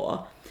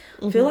draw.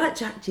 I feel like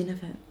Jack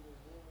Ginnivan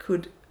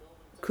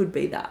could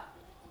be that.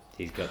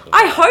 He's got.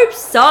 I hope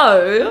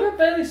so. What about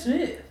Bailey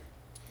Smith?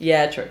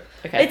 Yeah, true.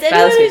 Okay, it's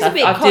anyone who's a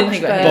bit I didn't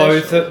think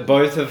about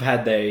both have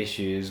had their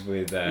issues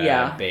with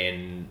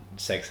being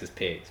sexist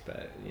pigs,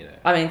 but you know.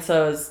 I mean,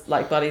 so as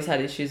like Buddy's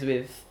had issues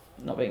with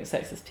not being a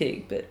sexist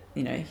pig, but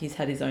you know he's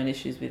had his own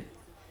issues with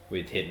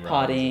hit and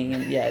partying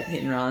and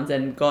hit and runs,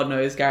 and God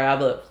knows Gary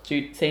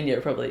Ablett Senior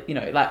probably, you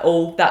know, like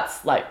all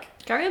that's like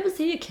Gary Ablett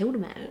Senior killed a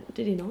man,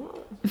 did he not?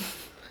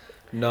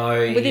 No,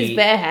 with his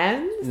bare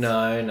hands.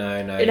 No. In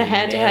a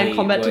hand-to-hand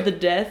combat to the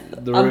death.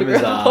 The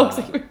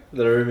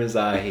rumors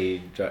are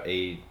he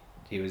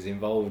was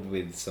involved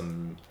with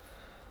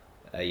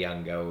a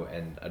young girl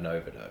and an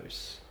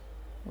overdose.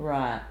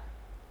 Right.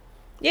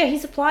 Yeah, he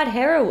supplied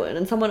heroin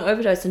and someone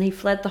overdosed and he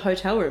fled the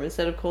hotel room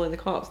instead of calling the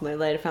cops, and they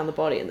later found the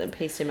body and then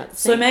pieced him at the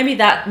scene. So maybe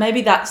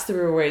that's the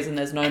real reason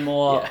there's no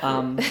more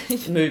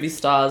movie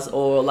stars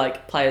or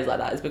like players like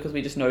that, is because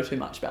we just know too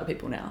much about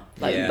people now.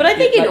 Like, But I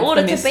think in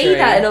order to be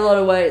that in a lot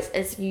of ways,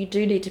 you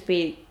do need to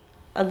be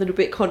a little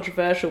bit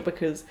controversial,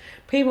 because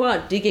people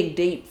aren't digging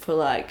deep for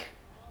like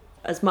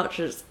as much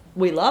as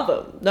we love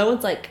them. No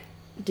one's like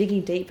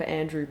digging deep for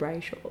Andrew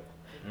Brayshaw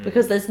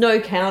because there's no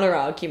counter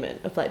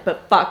argument of like,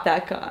 but fuck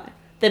that guy.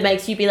 That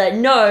makes you be like,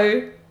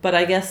 no. But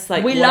I guess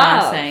like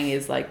I'm saying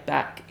is like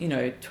back,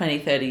 20,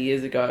 30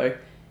 years ago,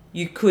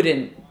 you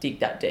couldn't dig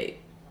that deep.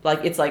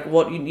 Like it's like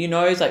what you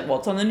know is like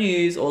what's on the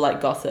news or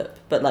like gossip.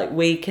 But like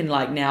we can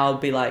like now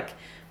be like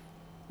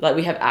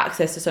we have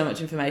access to so much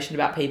information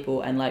about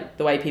people and like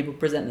the way people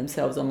present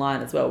themselves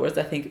online as well. Whereas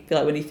I feel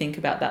like when you think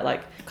about that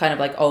like kind of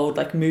like old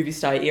like movie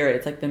star era,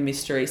 it's like the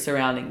mystery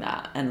surrounding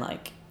that and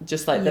like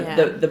just like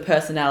the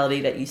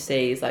personality that you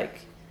see is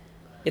like.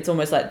 It's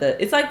almost like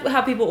it's like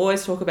how people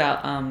always talk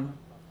about,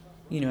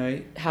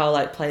 how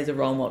like players are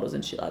role models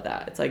and shit like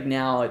that. It's like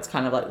now it's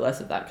kind of like less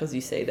of that because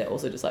you see they're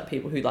also just like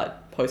people who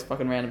like post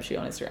fucking random shit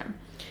on Instagram.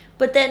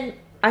 But then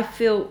I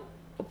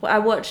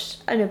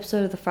watched an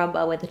episode of The Front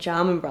Bar where the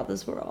Jarman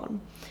brothers were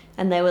on,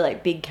 and they were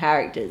like big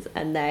characters,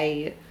 and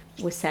they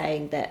were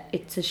saying that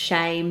it's a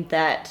shame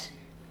that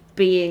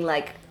being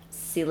like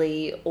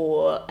silly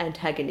or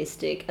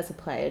antagonistic as a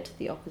player to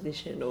the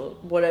opposition or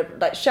whatever,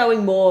 like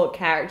showing more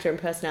character and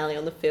personality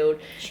on the field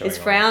is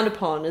frowned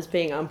upon as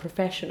being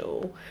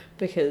unprofessional,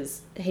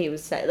 because he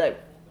was saying like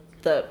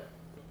I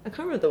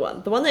can't remember the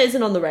one that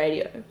isn't on the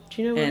radio.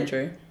 Do you know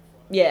Andrew?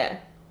 Yeah.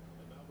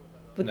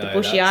 With the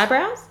bushy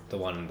eyebrows? The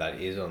one that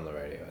is on the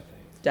radio, I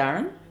think.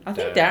 Darren? I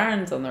think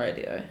Darren's on the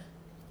radio.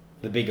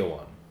 The bigger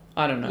one.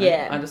 I don't know.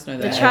 Yeah. I just know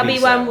that. The chubby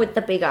one with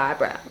the big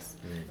eyebrows.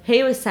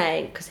 He was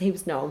saying, because he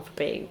was known for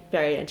being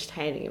very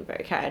entertaining and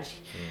very catchy,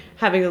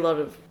 having a lot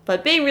of,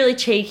 but being really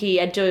cheeky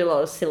and doing a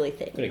lot of silly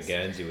things. Got a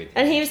Guernsey with you.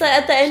 And he was like,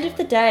 at the end of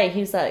the day, he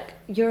was like,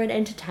 you're an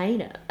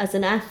entertainer as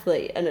an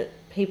athlete, and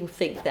people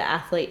think that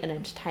athlete and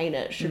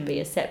entertainer should be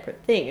a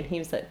separate thing. And he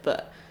was like,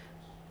 but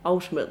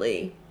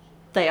ultimately,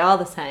 they are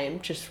the same.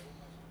 Just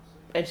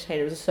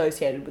entertainer is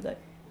associated with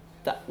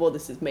that. Well,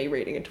 this is me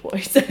reading into what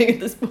he's saying at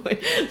this point,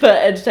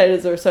 but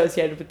entertainers are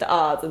associated with the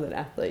arts, and then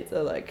athletes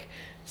are like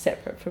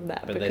separate from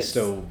that. But they're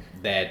still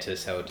there to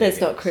sell tickets.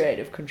 There's not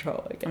creative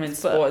control, I guess. I mean,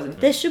 sports.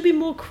 There should be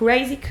more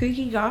crazy,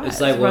 kooky guys.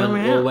 It's like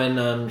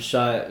when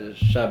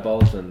Shai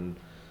Bolton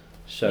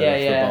showed off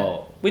the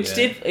ball. Which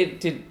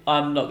did,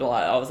 I'm not gonna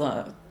lie, I was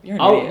like, you're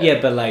an idiot.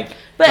 Yeah, but like...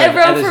 But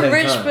everyone from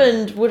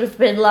Richmond would have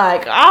been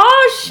like,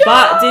 shut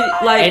up! But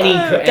did, like,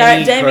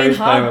 any Damien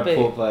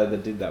Hardwick player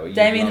that did that.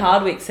 Damien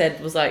Hardwick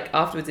said, was like,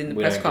 afterwards in the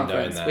press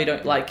conference, we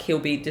don't, like, he'll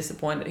be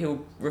disappointed,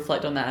 he'll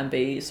reflect on that and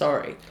be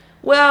sorry.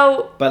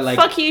 Well, but like,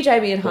 fuck you,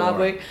 Damien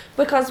Hardwick,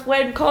 because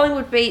when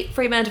Collingwood beat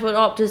Fremantle and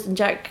Optus and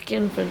Jack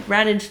Ginford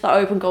ran into the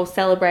open goal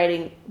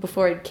celebrating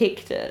before he'd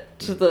kicked it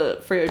to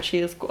the Freo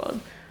cheer squad,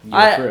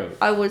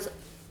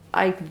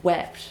 I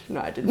wept.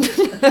 No, I didn't.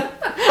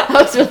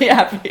 I was really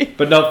happy.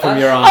 But not from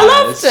your eyes. I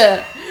loved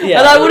it. Yeah.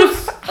 And I would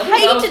have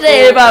hated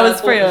it if I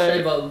was Freo. The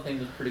Shea Bolton thing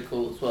was pretty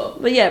cool as well.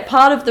 But yeah,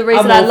 part of the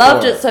reason I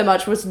loved it so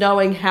much was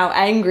knowing how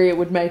angry it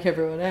would make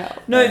everyone else.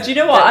 No, do you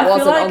know what? I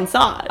feel like on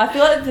side. I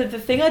feel like the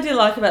thing I did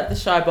like about the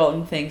Shai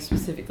Bolton thing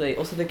specifically,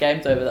 also the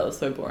game's over, that was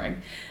so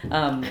boring. We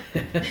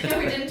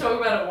didn't talk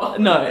about it once.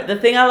 No, the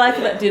thing didn't like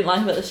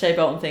about the Shai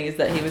Bolton thing is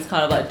that he was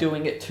kind of like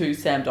doing it to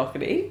Sam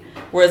Doherty,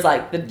 whereas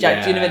like the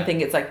Jack Ginnivan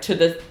thing, it's like to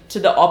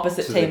the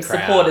opposite team's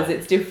supporters.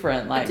 It's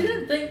different. Like I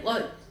didn't think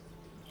like.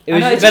 It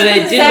was, but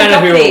it didn't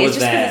matter who it was there. It's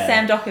just because of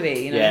Sam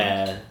Doherty, you know.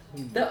 Yeah.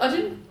 I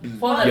didn't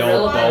find that Your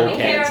relevant. bowl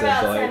care cancer,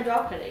 about boy. Sam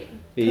Doherty.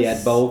 He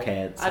had bowl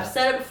cancer. I've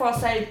said it before, I'll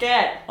say it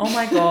again. Oh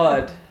my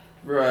god.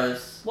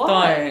 Rose. What?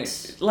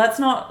 Don't. Let's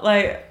not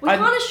like. We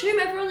can't assume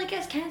everyone that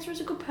gets cancer is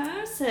a good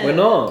person. We're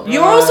not.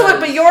 You're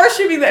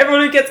assuming that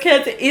everyone who gets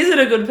cancer isn't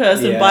a good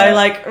person by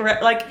like.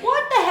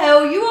 What the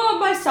hell? You were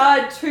on my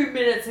side 2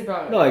 minutes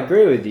ago. No, I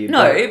agree with you.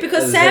 No,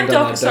 because Sam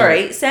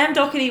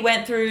Doherty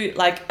went through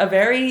like a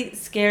very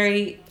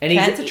scary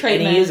cancer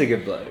treatment. And he is a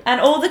good bloke. And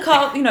all the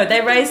Carlton,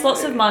 they raised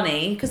lots of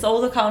money because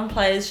all the Carlton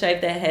players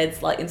shaved their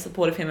heads like in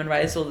support of him and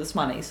raised all this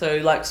money. So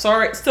like,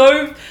 so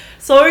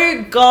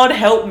God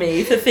help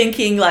me for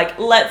thinking like,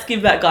 let's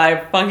give that guy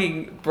a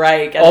fucking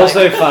break. And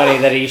also funny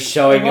that he's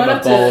showing him a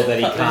ball that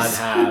he can't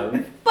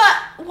have.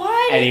 But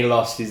Why? And he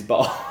lost his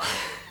bowl.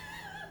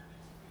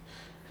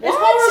 It's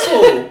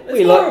horrible.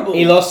 It's horrible.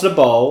 He lost the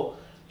bowl.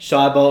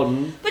 Shai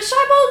Bolton. But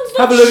Shai Bolton's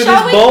Have not a look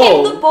at this showing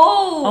ball. him the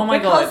ball. Oh my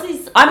because God.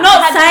 he's I'm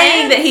not had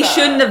saying that he cancer.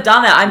 shouldn't have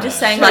done it. I'm just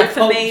saying, like,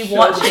 for me,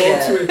 watching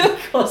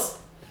it.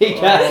 He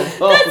can't. That's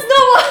not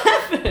what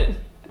happened.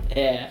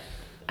 Yeah.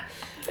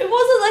 It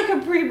wasn't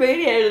like a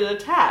premeditated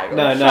attack.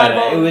 No.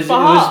 It was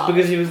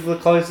because he was the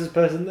closest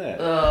person there.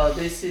 Oh,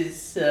 this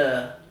is.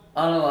 I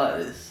don't like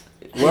this.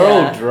 We're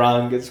all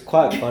drunk. It's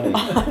quite funny.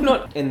 I'm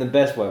not. In the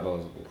best way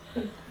possible.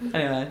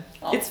 Anyway,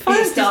 Oh, it's fun.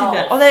 pissed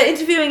off. Oh, they're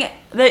interviewing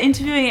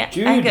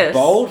Jude Angus.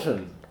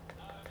 Bolton.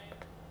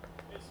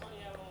 It's funny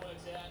how it all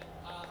works out.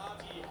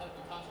 Harvey had a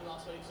concussion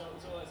last week, so it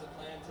was always a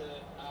plan to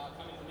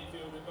come into the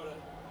midfield. We've got a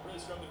really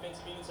strong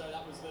defensive unit, so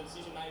that was the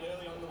decision made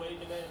early on in the week.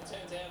 And then it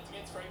turns out it's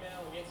against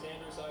Fremantle, against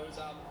Andrew, so it was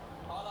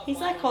He's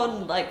like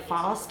on like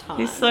fast time.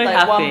 He's so like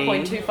happy.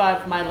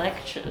 1.25 my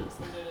lectures.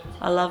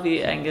 I love you,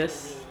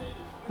 Angus.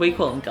 We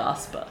call him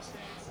Gasper,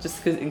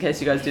 just in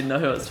case you guys didn't know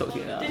who I was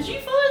talking about. Did you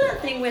follow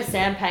that thing where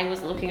Sam Pang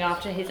was looking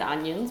after his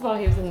onions while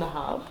he was in the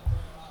hub?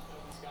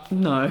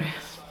 No.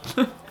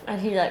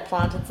 And he like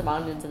planted some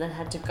onions and then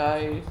had to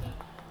go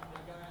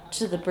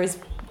to the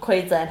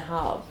Queensland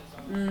hub.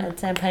 And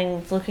Sam Pang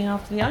was looking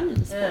after the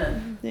onions. Yeah.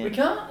 Yeah. We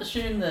can't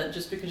assume that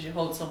just because you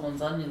hold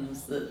someone's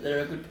onions that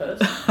they're a good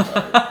person.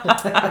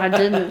 So. I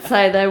didn't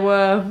say they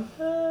were.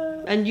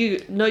 And you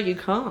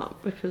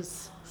can't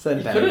because Sam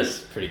You Pang's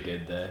pretty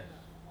good though.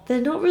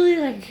 they're not really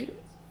like,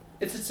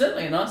 It's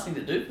certainly a nice thing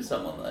to do for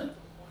someone, though.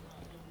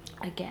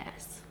 I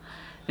guess.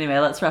 Anyway,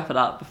 let's wrap it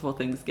up before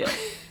things get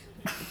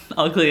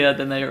uglier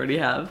than they already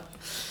have.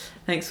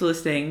 Thanks for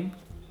listening.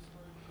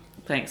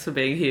 Thanks for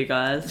being here,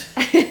 guys.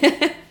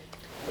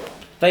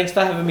 Thanks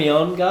for having me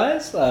on,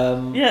 guys.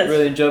 Yes.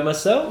 Really enjoyed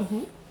myself.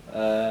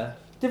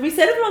 Did we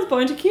set everyone's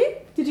bone to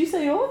kick? Did you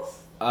say yours?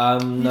 No.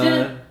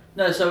 didn't?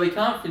 No, so we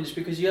can't finish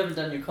because you haven't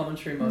done your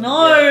commentary moment.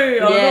 No.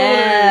 yet.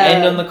 Yeah.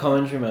 End on the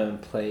commentary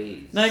moment,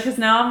 please. No, because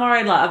now I'm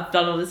worried. Like I've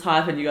done all this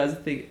hype, and you guys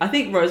think. I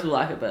think Rose will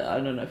like it, but I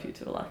don't know if you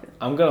two will like it.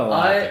 I'm gonna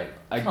like it.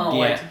 Can't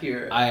wait to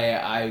hear it.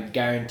 I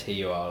guarantee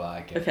you I'll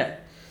like it. Okay.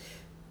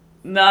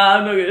 Nah,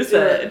 I'm not gonna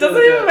say it. It doesn't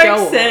Do it, even do make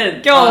it.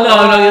 sense. Go No, I'm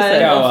not gonna on. say it.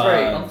 Go On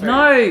three. on. On three.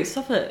 No,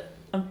 stop it.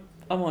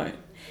 I won't.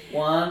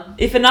 1.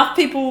 If enough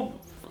people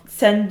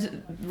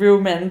send Real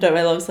Men Don't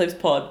Wear Long Sleeves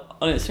pod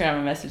on Instagram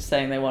a message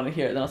saying they want to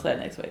hear it, then I'll say it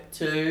next week.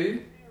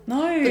 2.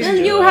 No. Then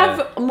do you'll it.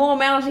 have more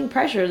mounting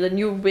pressure. Then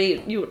you'll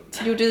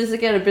do this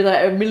again and be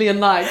like 1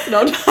 million likes. And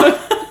I'll do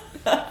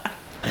it.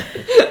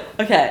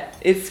 Okay,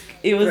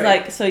 it was Great.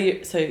 like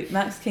so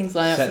Max King's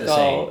line out Set for the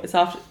goal.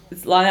 scene.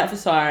 It's line out for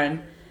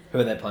Siren. Who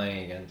are they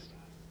playing against?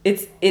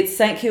 It's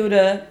St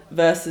Kilda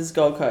versus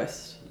Gold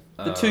Coast.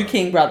 The two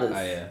King brothers.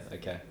 Oh yeah,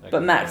 okay.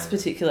 But Max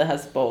particular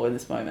has the ball in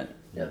this moment.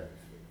 Yep.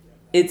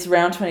 It's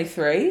round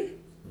 23,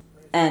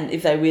 and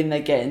if they win,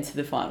 they get into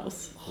the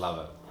finals.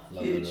 Love it.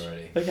 Love Huge. it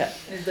already. Okay,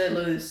 If they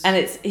lose. and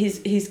it's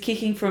he's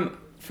kicking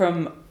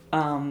from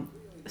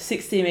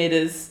 60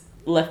 meters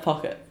left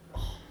pocket,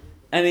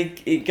 and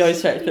it goes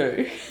straight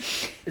through.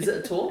 Is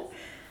it a tour?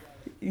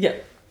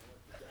 Yep.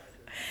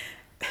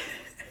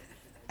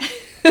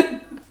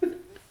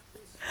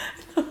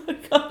 I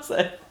can't say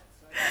it.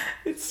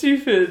 It's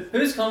stupid.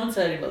 Who's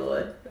commentating, by the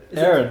way?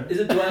 Aaron. Is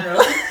it Dwayne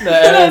Russell? No,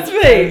 That's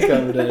me. Aaron's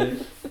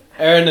commentating.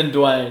 Aaron and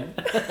Dwayne.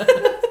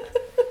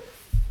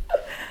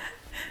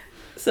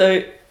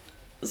 So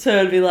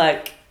it'd be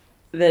like,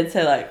 they'd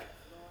say like,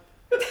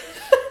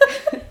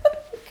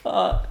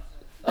 God.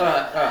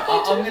 Alright.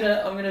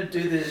 I'm gonna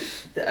do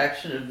the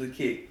action of the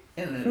kick.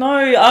 And then No,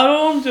 I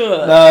don't want to do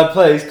it. No,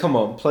 please, come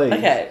on, please.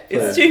 Okay,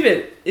 it's Please.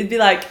 stupid. It'd be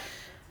like,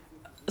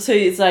 so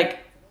it's like,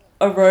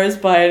 a rose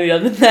by any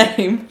other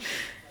name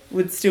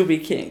would still be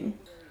king.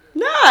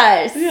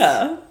 Nice.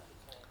 Yeah.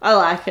 I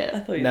like I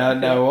it. thought you No,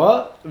 liked no,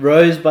 what?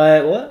 Rose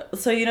by what? it.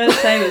 So you know the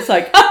same, it's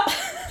like,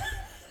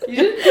 you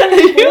didn't do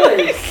his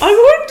voice. I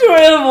wouldn't do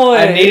it in a voice.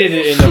 I needed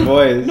it in the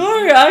voice. No,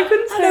 I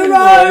couldn't say And it a in a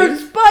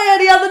voice. rose by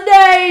any other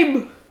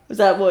name. Was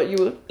that what you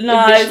were?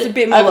 No, it's a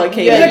bit more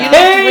low-key Yeah, than you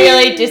that. looked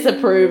really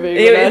disapproving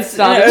when I It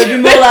started.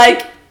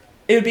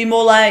 would be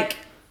more like,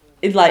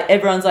 it's like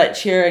everyone's like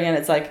cheering and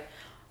it's like,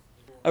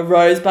 a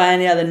rose by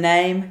any other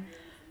name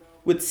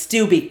would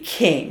still be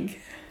king.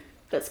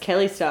 That's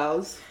Kelly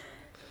Styles.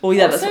 Well,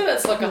 yeah, I'd that's say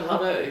that's like a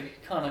Hutto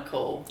kind of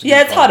call.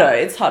 yeah, it's Hutto.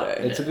 It's Hutto.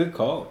 It's a good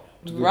call.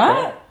 It's a good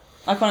Right?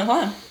 Iconic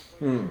line.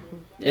 call.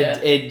 Yeah.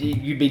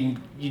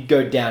 You'd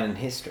go down in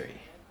history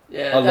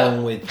Yeah.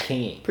 along with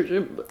King,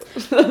 Presumably.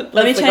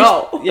 Let me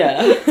change.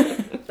 Yeah.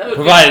 That would,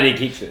 provided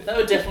he kicks it. that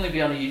would definitely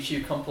be on a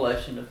YouTube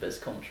compilation of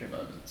best commentary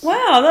moments.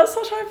 Wow, that's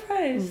such high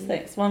praise.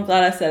 Thanks. Well, I'm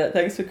glad I said it.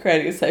 Thanks for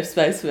creating a safe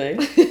space for me.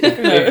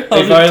 If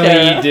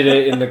only you did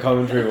it in the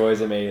commentary voice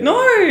immediately. No.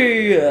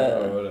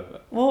 Or whatever.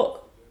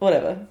 Well,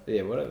 whatever.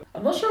 Yeah, whatever.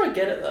 I'm not sure I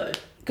get it though.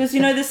 Because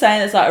you know the saying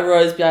that's like a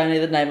rose behind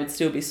either name would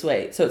still be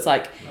sweet. So it's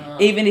like, Ah.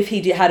 even if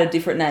he had a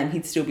different name,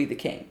 he'd still be the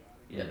king.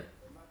 Yeah.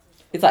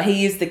 It's like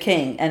he is the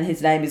king, and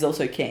his name is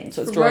also King,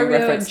 so it's drawing Romeo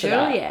reference and to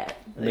that. Juliet.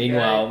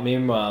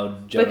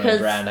 Meanwhile, John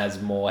Brown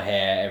has more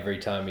hair every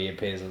time he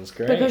appears on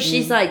screen. Because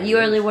she's like, you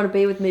only want to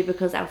be with me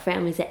because our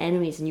families are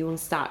enemies and you want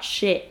to start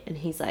shit. And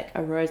he's like,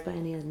 a rose by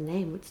any other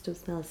name would still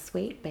smell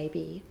sweet,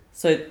 baby.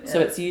 So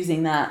it's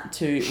using that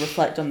to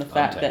reflect on the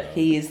fact that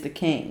he is the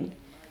king,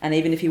 and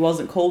even if he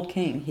wasn't called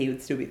king, he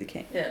would still be the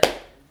king. Yeah,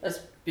 that's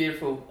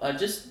beautiful.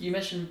 You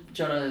mentioned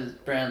John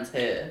Brown's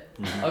hair.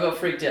 I got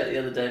freaked out the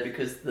other day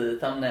because the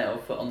thumbnail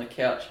for On the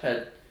Couch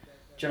had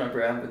John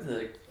Brown with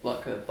a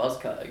buzz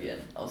cut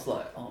again. I was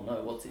like, oh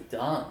no, what's he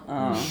done?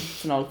 Oh,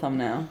 it's an old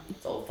thumbnail.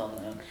 It's an old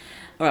thumbnail.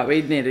 All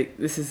right,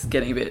 this is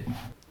getting a bit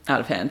out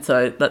of hand,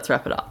 so let's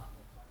wrap it up.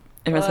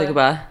 Everyone say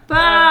goodbye.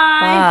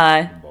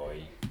 Bye. Bye.